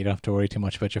anyway. You don't have to worry too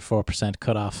much about your 4%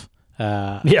 cutoff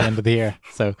at the end of the year.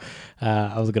 So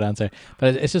that was a good answer.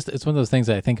 But it's one of those things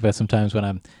that I think about sometimes when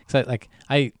I'm like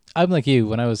you.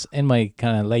 When I was in my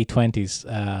kind of late 20s,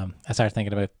 I started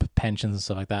thinking about pensions and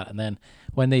stuff like that. And then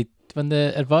when the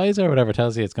advisor or whatever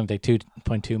tells you it's going to take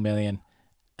 2.2 million,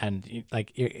 and you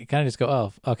kind of just go,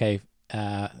 oh, okay,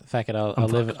 fuck it, I'll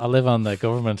live on the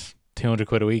government 200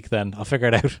 quid a week, then I'll figure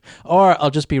it out, or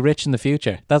I'll just be rich in the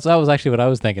future. That was actually what I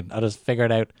was thinking. I'll just figure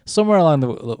it out somewhere along the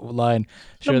line.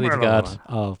 Surely to God,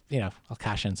 I'll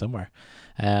cash in somewhere.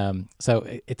 So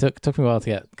it took me a while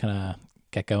to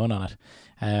get going on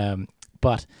it.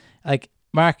 But like,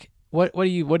 Mark, what do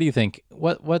you think?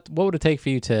 What would it take for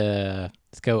you to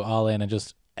go all in and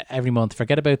just every month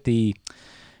forget about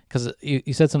because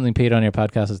you said something, Peter, on your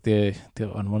podcast,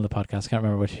 on one of the podcasts, I can't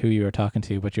remember who you were talking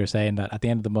to, but you're saying that at the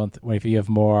end of the month, if you have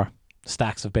more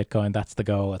stacks of Bitcoin, that's the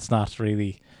goal. It's not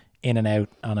really in and out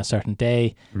on a certain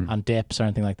day, on dips or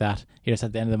anything like that. You just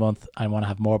at the end of the month, I want to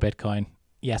have more Bitcoin.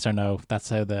 Yes or no? That's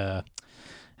how the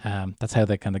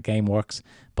kind of game works.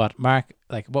 But Mark,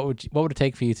 like, what would it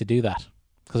take for you to do that?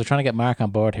 Because we're trying to get Mark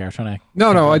on board here.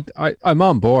 I'm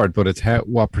on board, but it's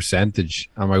what percentage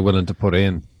am I willing to put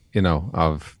in?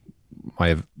 Of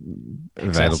my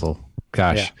available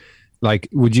cash. Yeah. Like,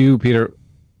 would you, Peter,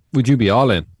 be all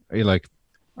in? Are you like,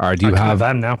 or do you have?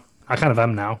 I kind of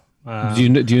am now. Do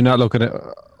you not look at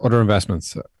other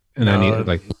investments in any,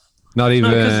 like, not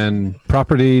even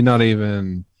property, not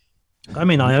even? I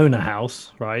mean, I own a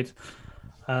house, right?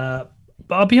 But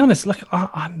I'll be honest, like,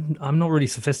 I'm not really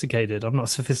sophisticated. I'm not a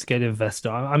sophisticated investor.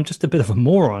 I'm just a bit of a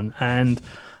moron. And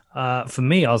for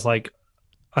me, I was like,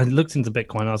 I looked into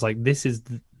Bitcoin. I was like, this is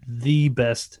the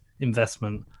best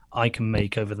investment I can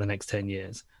make over the next 10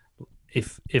 years.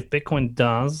 If Bitcoin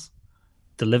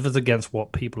delivers against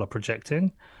what people are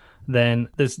projecting, then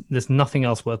there's nothing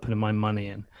else worth putting my money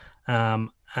in.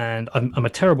 And I'm a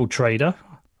terrible trader.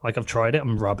 Like, I've tried it.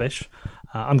 I'm rubbish.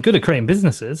 I'm good at creating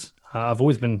businesses. I've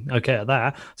always been okay at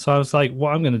that. So I was like,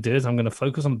 what I'm going to do is I'm going to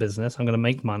focus on business. I'm going to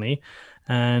make money,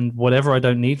 and whatever I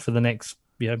don't need for the next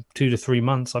 2 to 3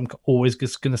 months, I'm always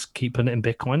just going to keep putting it in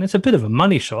Bitcoin. It's a bit of a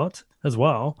money shot as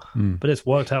well, but it's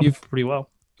worked out pretty well.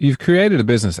 You've created a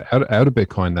business out of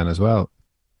Bitcoin then as well.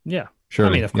 Yeah. Surely.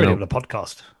 I mean, I've created a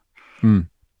podcast.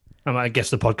 I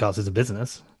guess the podcast is a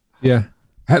business. Yeah.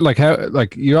 Like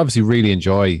you obviously really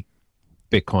enjoy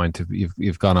Bitcoin.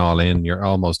 You've gone all in. You're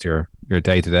almost your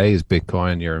day to day is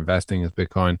Bitcoin. Your investing is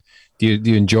Bitcoin. Do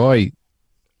you enjoy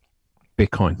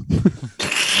Bitcoin?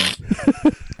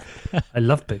 I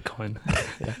love Bitcoin.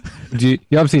 You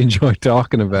obviously enjoy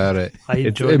talking about it.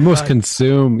 It must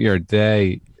consume your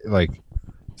day, like,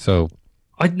 so.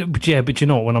 But you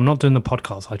know what? When I'm not doing the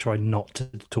podcast, I try not to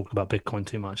talk about Bitcoin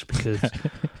too much, because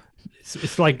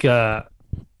it's like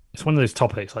it's one of those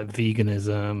topics like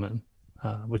veganism and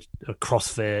which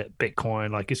CrossFit,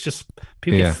 Bitcoin. Like, it's just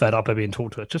people get fed up of being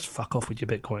talked to. Just fuck off with your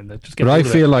Bitcoin. But I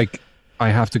feel like I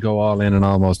have to go all in and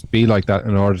almost be like that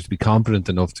in order to be confident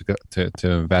enough to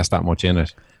invest that much in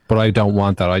it. But I don't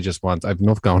want that. I've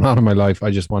enough going on in my life. I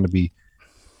just want to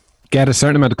get a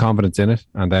certain amount of confidence in it,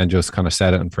 and then just kind of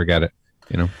set it and forget it,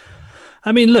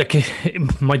 I mean, look,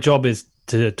 my job is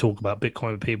to talk about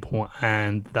Bitcoin with people,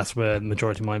 and that's where the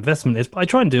majority of my investment is. But I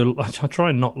try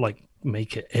and not like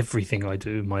make it everything I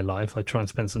do in my life. I try and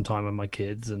spend some time with my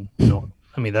kids, and they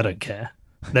don't care.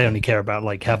 They only care about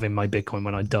like having my Bitcoin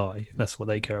when I die. That's what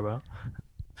they care about.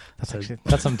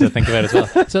 That's something to think about as well.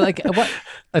 So like,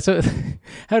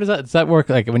 how does that work?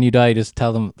 Like, when you die, just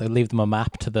tell them, leave them a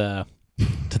map to the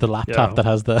laptop that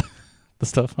has the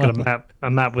stuff. Got a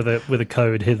map with a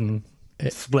code hidden,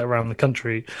 split around the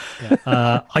country.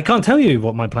 Yeah. I can't tell you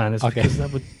what my plan is, because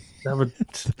that would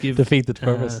give defeat the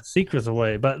purpose, secrets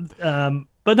away. But no,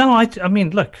 I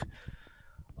mean, look,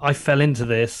 I fell into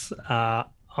this.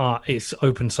 It's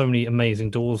opened so many amazing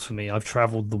doors for me. I've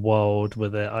traveled the world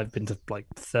with it. I've been to like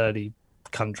 30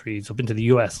 countries. I've been to the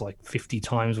US like 50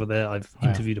 times with it. I've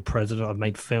interviewed a president. I've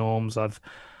made films. I've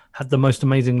had the most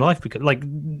amazing life because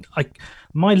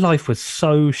my life was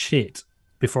so shit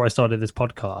before I started this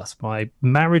podcast. My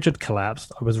marriage had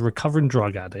collapsed. I was a recovering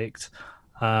drug addict.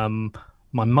 My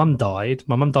mum died.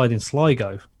 My mum died in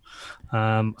Sligo,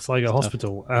 Sligo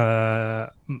Hospital.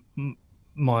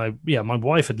 My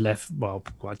wife had left. Well,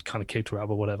 I kind of kicked her out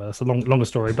or whatever. It's a longer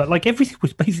story, but like everything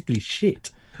was basically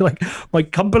shit. Like my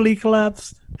company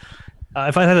collapsed.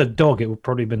 If I had a dog, it would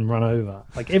probably have been run over.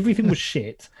 Like everything was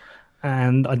shit,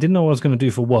 and I didn't know what I was going to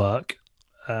do for work.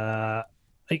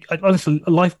 Honestly,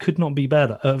 life could not be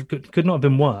better. Could not have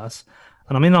been worse.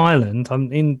 And I'm in Ireland.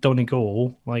 I'm in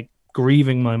Donegal, like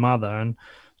grieving my mother, and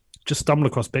just stumbled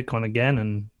across Bitcoin again,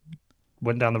 and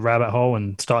went down the rabbit hole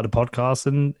and started a podcast.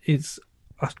 And it's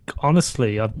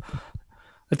honestly, I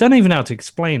don't even know how to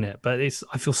explain it, but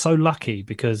I feel so lucky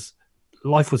because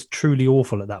life was truly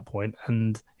awful at that point,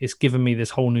 and it's given me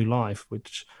this whole new life,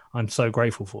 which I'm so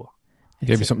grateful for. It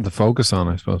gave you something to focus on,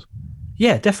 I suppose.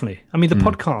 Yeah, definitely. I mean, the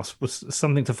podcast was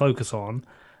something to focus on,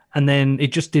 and then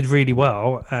it just did really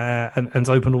well and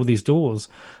opened all these doors.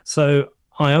 So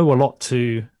I owe a lot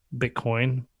to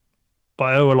Bitcoin, but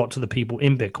I owe a lot to the people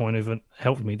in Bitcoin who've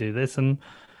helped me do this. And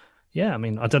yeah, I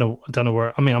mean, I don't know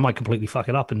where. I mean, I might completely fuck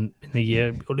it up in a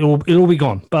year. It'll all be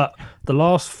gone. But the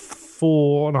last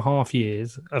 4.5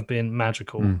 years have been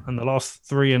magical, and the last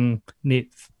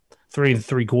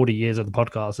 3.75 years of the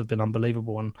podcast have been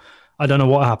unbelievable. And I don't know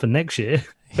what happened next year.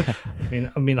 I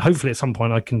mean, hopefully at some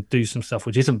point I can do some stuff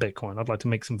which isn't Bitcoin. I'd like to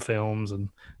make some films and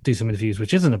do some interviews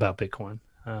which isn't about Bitcoin.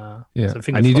 So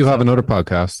and you do have another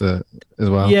podcast as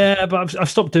well. Yeah, but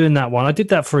I've stopped doing that one. I did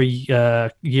that for a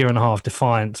year and a half,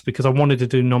 Defiance, because I wanted to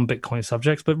do non-Bitcoin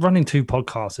subjects, but running 2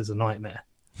 podcasts is a nightmare.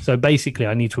 So basically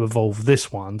I need to evolve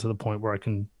this one to the point where I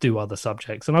can do other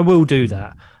subjects, and I will do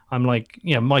that. I'm like,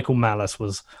 Michael Malice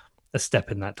was a step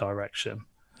in that direction.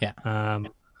 Yeah.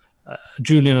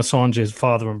 Julian Assange's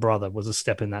father and brother was a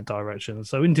step in that direction.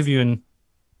 So interviewing,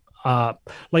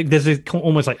 there's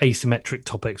almost like asymmetric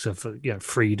topics of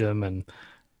freedom and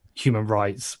human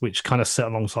rights, which kind of sit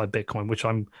alongside Bitcoin, which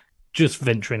I'm just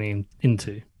venturing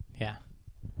into. Yeah,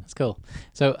 that's cool.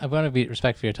 So I want to be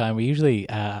respectful for your time. We usually,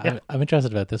 I'm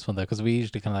interested about this one though, because we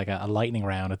usually kind of like a lightning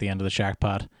round at the end of the Shark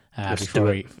Pod before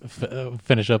we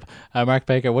finish up. Mark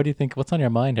Baker, what do you think? What's on your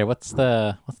mind here? What's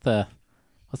the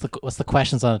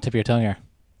questions on the tip of your tongue here?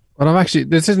 Well,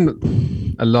 this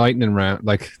isn't a lightning round.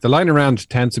 Like the lightning round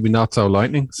tends to be not so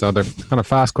lightning, so they're kind of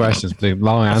fast questions, but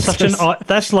long answers.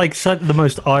 That's like the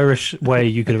most Irish way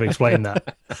you could have explained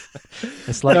that.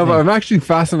 No, but I'm actually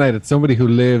fascinated. Somebody who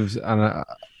lives, and I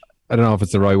don't know if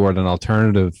it's the right word, an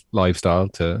alternative lifestyle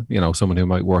to someone who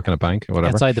might work in a bank or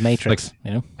whatever. Outside the matrix,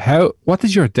 What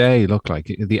does your day look like?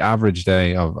 The average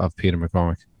day of Peter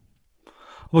McCormack?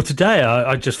 Well, today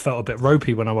I just felt a bit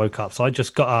ropey when I woke up. So I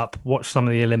just got up, watched some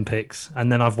of the Olympics,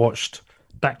 and then I've watched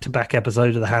back-to-back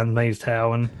episodes of The Handmaid's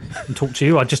Tale and talked to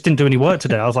you. I just didn't do any work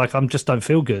today. I was like, I just don't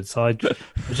feel good. So I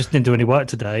just didn't do any work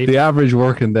today. The average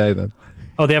working day then?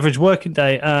 Oh, the average working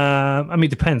day? I mean, it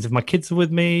depends. If my kids are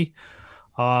with me,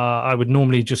 I would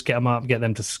normally just get them up, get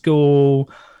them to school,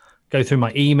 go through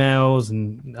my emails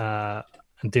and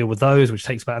deal with those, which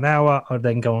takes about an hour. I'd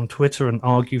then go on Twitter and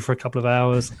argue for a couple of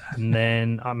hours, and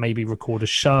then I maybe record a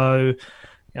show,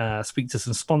 speak to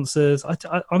some sponsors.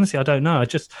 I honestly, I don't know. I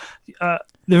just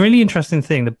the really interesting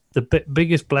thing, the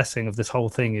biggest blessing of this whole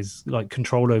thing is like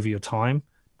control over your time.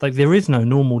 Like there is no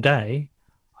normal day.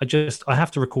 I have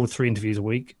to record 3 interviews a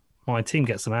week. My team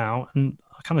gets them out, and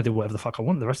I kind of do whatever the fuck I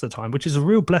want the rest of the time, which is a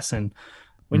real blessing.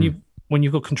 When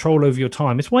you've got control over your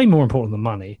time, it's way more important than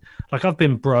money. Like I've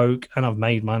been broke and I've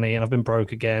made money and I've been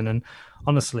broke again. And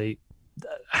honestly,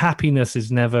 happiness is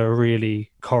never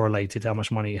really correlated to how much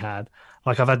money you had.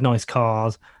 Like I've had nice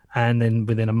cars, and then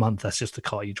within a month, that's just the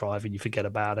car you drive and you forget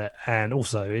about it. And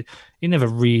also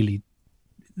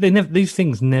these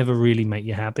things never really make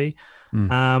you happy.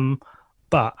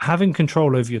 But having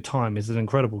control over your time is an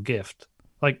incredible gift.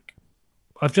 Like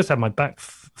I've just had my back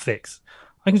fixed.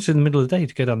 I can just in the middle of the day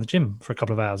to go down the gym for a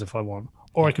couple of hours if I want,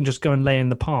 or I can just go and lay in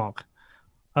the park.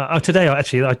 Today, I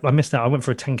missed out. I went for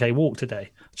a 10K walk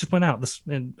today. I just went out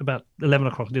about 11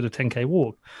 o'clock and did a 10K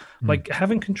walk. Like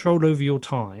having control over your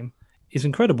time is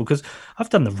incredible, because I've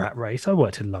done the rat race. I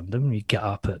worked in London. You get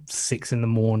up at 6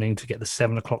 a.m. to get the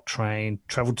 7 o'clock train,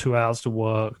 travel 2 hours to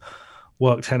work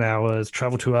 10 hours,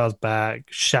 travel 2 hours back,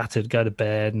 shattered, go to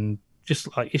bed, and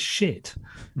just like it's shit.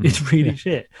 It's really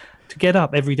shit. To get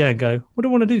up every day and go, what do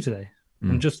I want to do today?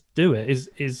 and just do it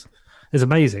is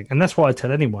amazing. And that's why I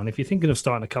tell anyone, if you're thinking of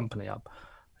starting a company up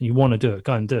and you want to do it,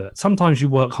 go and do it. Sometimes you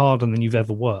work harder than you've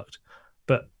ever worked,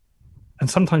 and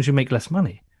sometimes you make less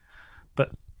money,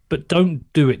 but don't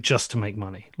do it just to make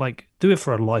money. Like, do it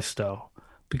for a lifestyle,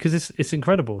 because it's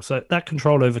incredible. So that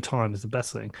control over time is the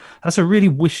best thing. That's a really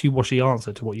wishy-washy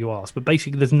answer to what you asked, but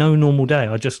basically there's no normal day.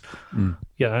 I just,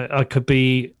 I could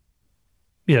be,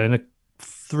 in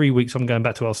 3 weeks I'm going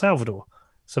back to El Salvador.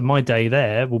 So my day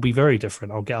there will be very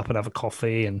different. I'll get up and have a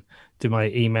coffee and do my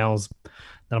emails.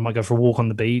 Then I might go for a walk on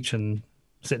the beach and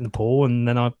sit in the pool, and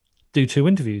then I do 2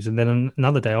 interviews, and then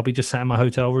another day I'll be just sat in my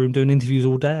hotel room doing interviews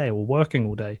all day or working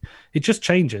all day. It just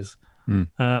changes.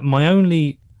 My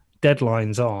only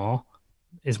deadlines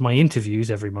is my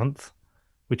interviews every month,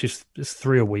 which is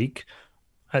 3 a week.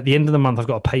 At the end of the month, I've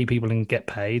got to pay people and get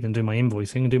paid and do my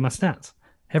invoicing and do my stats.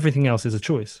 Everything else is a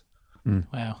choice.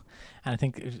 Wow. And I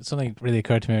think something really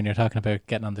occurred to me when you're talking about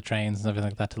getting on the trains and everything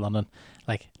like that to London.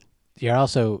 Like, you're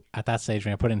also at that stage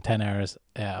when you're putting 10 hours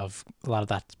of a lot of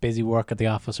that busy work at the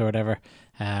office or whatever,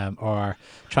 or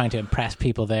trying to impress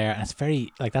people there. And it's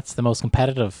very, like, that's the most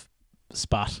competitive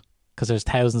spot, because there's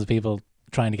thousands of people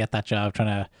trying to get that job, trying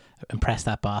to impress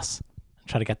that boss,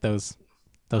 try to get those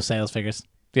sales figures,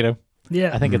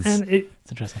 Yeah, I think it's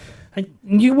interesting. And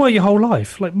you work your whole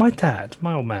life. Like, my dad,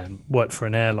 my old man, worked for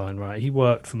an airline, right? He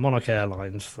worked for Monarch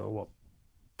Airlines for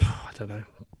I don't know,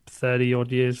 30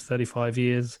 odd years, 35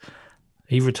 years.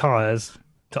 He retires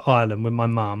to Ireland with my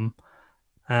mum,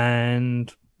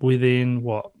 and within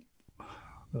I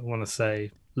want to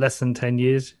say less than 10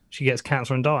 years, she gets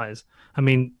cancer and dies. I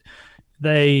mean,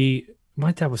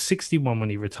 my dad was 61 when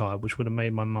he retired, which would have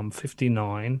made my mum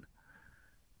 59.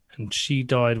 And she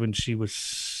died when she was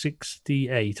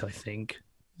 68, I think.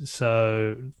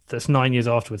 So that's 9 years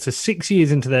afterwards. So 6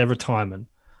 years into their retirement.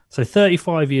 So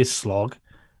 35 years slog,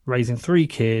 raising 3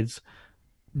 kids,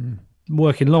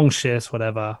 working long shifts,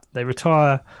 whatever. They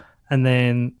retire, and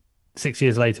then 6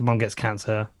 years later, mum gets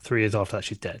cancer. 3 years after that,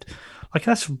 she's dead. Like,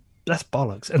 that's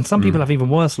bollocks. And some people have even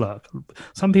worse luck.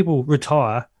 Some people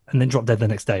retire and then drop dead the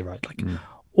next day, right? Like,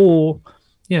 or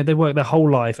they work their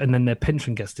whole life and then their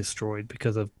pension gets destroyed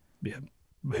because of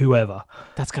whoever.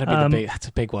 That's gotta be that's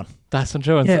a big one. That's what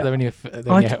I'm sure.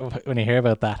 When you hear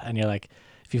about that, and you're like,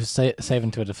 if you save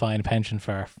into a defined pension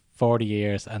for 40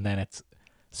 years, and then it's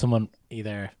someone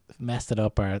either messed it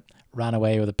up or ran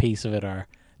away with a piece of it, or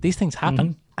these things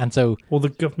happen. And so, well, the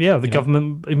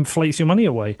government inflates your money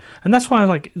away, and that's why I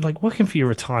like working for your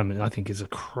retirement. I think is a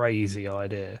crazy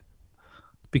idea,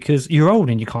 because you're old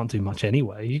and you can't do much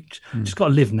anyway. You just got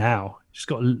to live now. You just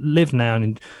got to live now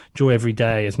and enjoy every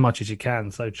day as much as you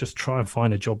can. So just try and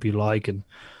find a job you like and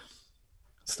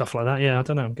stuff like that. Yeah, I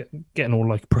don't know. I'm getting all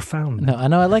like profound. No, I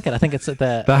know. I like it. I think it's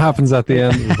that happens at the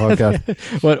end of the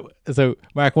podcast. So,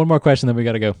 Mark, one more question, then we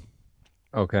got to go.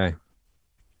 Okay.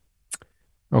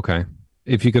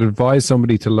 If you could advise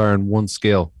somebody to learn one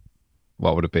skill,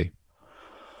 what would it be?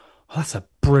 Oh, that's a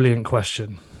brilliant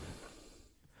question.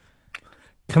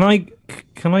 Can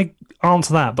I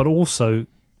answer that, but also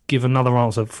give another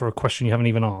answer for a question you haven't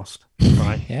even asked?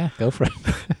 Right? Yeah, go for it.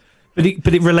 but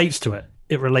it relates to it.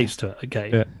 It relates to it. Okay.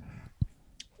 Yeah.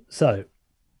 So,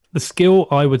 the skill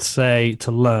I would say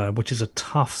to learn, which is a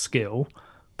tough skill,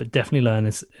 but definitely learn,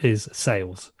 is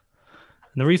sales.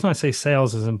 And the reason I say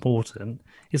sales is important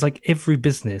is, like, every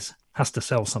business has to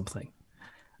sell something,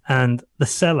 and the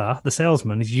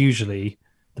salesman, is usually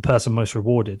the person most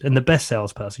rewarded, and the best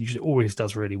salesperson usually always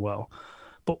does really well.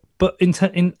 But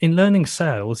in learning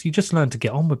sales, you just learn to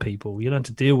get on with people. You learn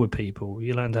to deal with people.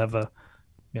 You learn to have to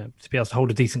be able to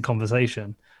hold a decent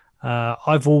conversation.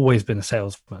 I've always been a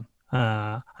salesman,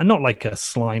 and not like a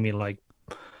slimy like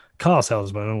car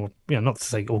salesman, or not to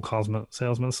say all car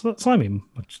salesmen slimy.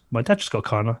 My dad just got a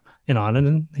car in Ireland,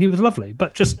 and he was lovely.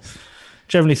 But just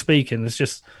generally speaking, it's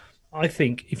just, I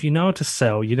think if you know how to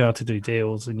sell, you know how to do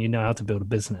deals, and you know how to build a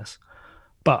business.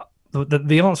 But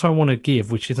the answer I want to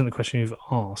give, which isn't the question you've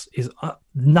asked, is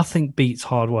nothing beats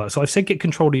hard work. So I've said get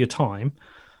control of your time.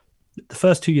 The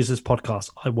first 2 years of this podcast,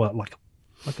 I worked like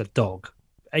a dog,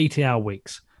 80-hour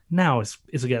weeks. Now it's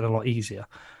getting a lot easier.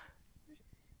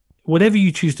 Whatever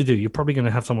you choose to do, you're probably going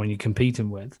to have someone you're competing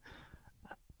with.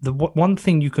 The one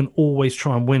thing you can always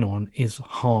try and win on is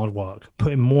hard work,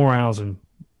 putting more hours in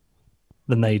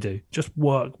than they do. Just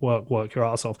work your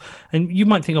ass off. And you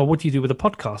might think, oh, what do you do with a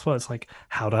podcast? Well, it's like,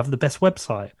 how to have the best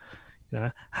website.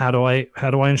 How do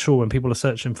I ensure when people are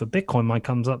searching for Bitcoin, mine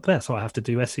comes up there? So I have to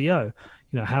do SEO.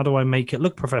 How do I make it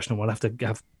look professional? Well, I have to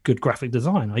have good graphic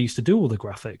design. I used to do all the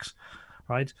graphics,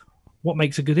 right? What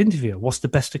makes a good interviewer? What's the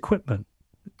best equipment?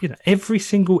 Every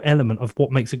single element of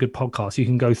what makes a good podcast, you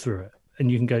can go through it.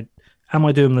 and you can go, am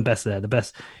I doing the best there? The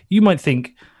best. You might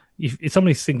think, if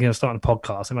somebody's thinking of starting a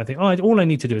podcast, they might think, oh, all I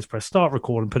need to do is press start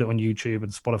record and put it on YouTube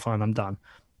and Spotify and I'm done.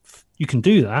 You can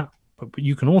do that, but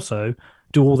you can also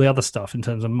do all the other stuff in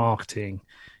terms of marketing,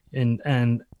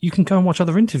 and you can go and watch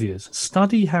other interviews,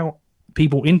 study how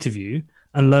people interview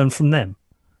and learn from them.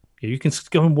 You can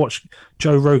go and watch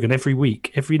Joe Rogan every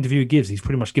week. Every interview he gives, he's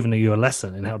pretty much giving you a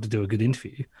lesson in how to do a good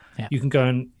interview. Yeah. You can go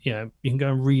and you can go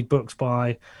and read books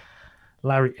by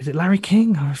Larry. Is it Larry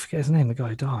King? I forget his name. The guy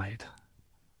who died.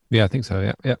 Yeah, I think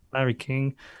so. Yeah. Larry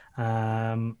King.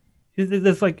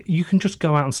 There's like, you can just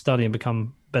go out and study and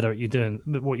become better at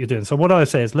what you're doing. So what I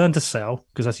say is learn to sell,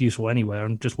 because that's useful anywhere,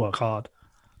 and just work hard.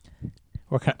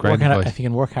 Work hard. If you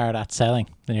can work hard at selling,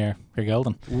 then you're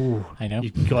golden. Ooh, I know.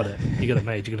 You got it. You got it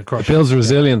made. You're gonna crush It builds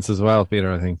resilience as well,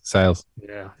 Peter. I think sales.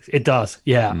 Yeah, it does.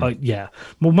 Yeah, yeah.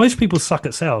 Well, most people suck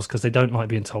at sales because they don't like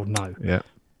being told no. Yeah.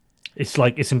 It's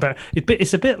like it's embarrassing.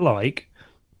 It's a bit like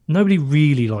nobody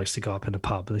really likes to go up in a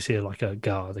pub. They see like a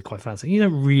guy they're quite fancy. You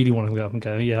don't really want to go up and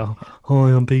go, yeah, hi,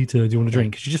 I'm Peter. Do you want a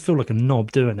drink? Because you just feel like a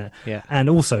knob doing it. Yeah. And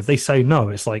also, if they say no,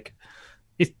 it's like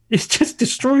it just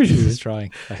destroys you.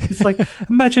 Destroying. It's like,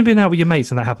 imagine being out with your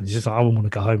mates and that happens. You're just like, I want to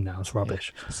go home now. It's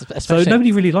rubbish. Yeah. So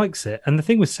nobody really likes it. And the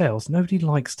thing with sales, nobody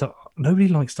likes to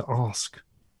ask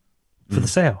for the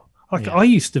sale. Like, I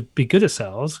used to be good at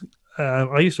sales.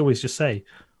 I used to always just say,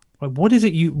 like, what is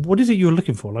it you're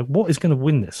looking for? Like, what is going to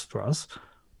win this for us?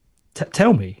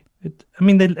 Tell me.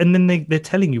 They're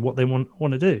telling you what they want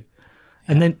to do.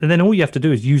 Yeah. And then all you have to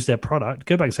do is use their product.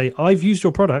 Go back and say, I've used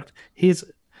your product.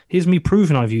 Here's me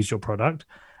proving I've used your product,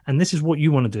 and this is what you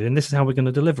want to do, and this is how we're going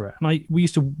to deliver it. And we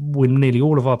used to win nearly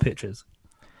all of our pitches.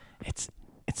 It's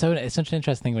such an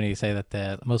interesting thing when you say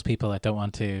that most people that don't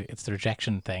want to, it's the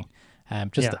rejection thing.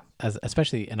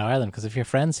 Especially in Ireland, because if your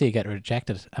friends see you get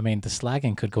rejected, I mean, the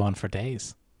slagging could go on for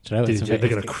days. Do you know?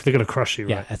 They're gonna crush you.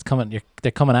 Yeah, right? it's coming.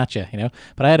 They're coming at you. You know.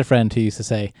 But I had a friend who used to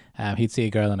say, he'd see a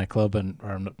girl in a club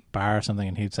or a bar or something,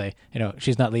 and he'd say,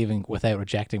 she's not leaving without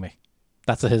rejecting me.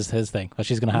 That's his thing. But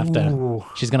she's gonna have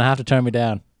to turn me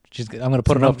down. I'm gonna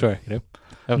put it up to her.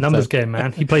 Numbers game,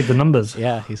 man. He played the numbers.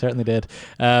 Yeah, he certainly did.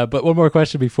 But one more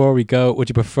question before we go: would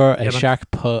you prefer a Shark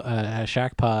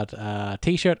Pod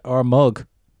T-shirt or mug?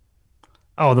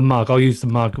 Oh, the mug. I'll use the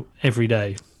mug every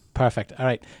day. Perfect. All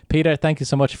right, Peter, thank you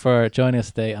so much for joining us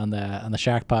today on the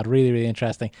Shark Pod. Really, really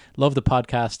interesting. Love the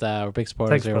podcast. We're big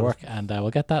supporters of your work, and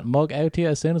we'll get that mug out to you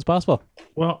as soon as possible.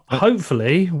 Well,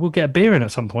 hopefully we'll get a beer in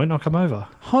at some point. I'll come over.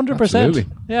 100%.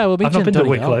 Yeah, we'll meet I've you. not been to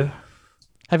Wicklow.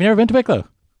 Have you never been to Wicklow?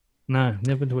 No,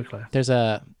 never been to Wicklow. There's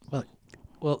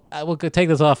we'll take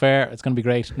this off air. It's going to be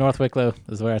great. North Wicklow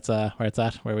is where it's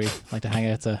at, where we like to hang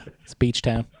out. It's a beach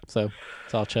town, so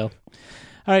it's all chill.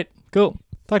 All right, cool.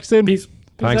 Talk to you soon. Peace.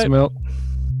 Thanks, Emil.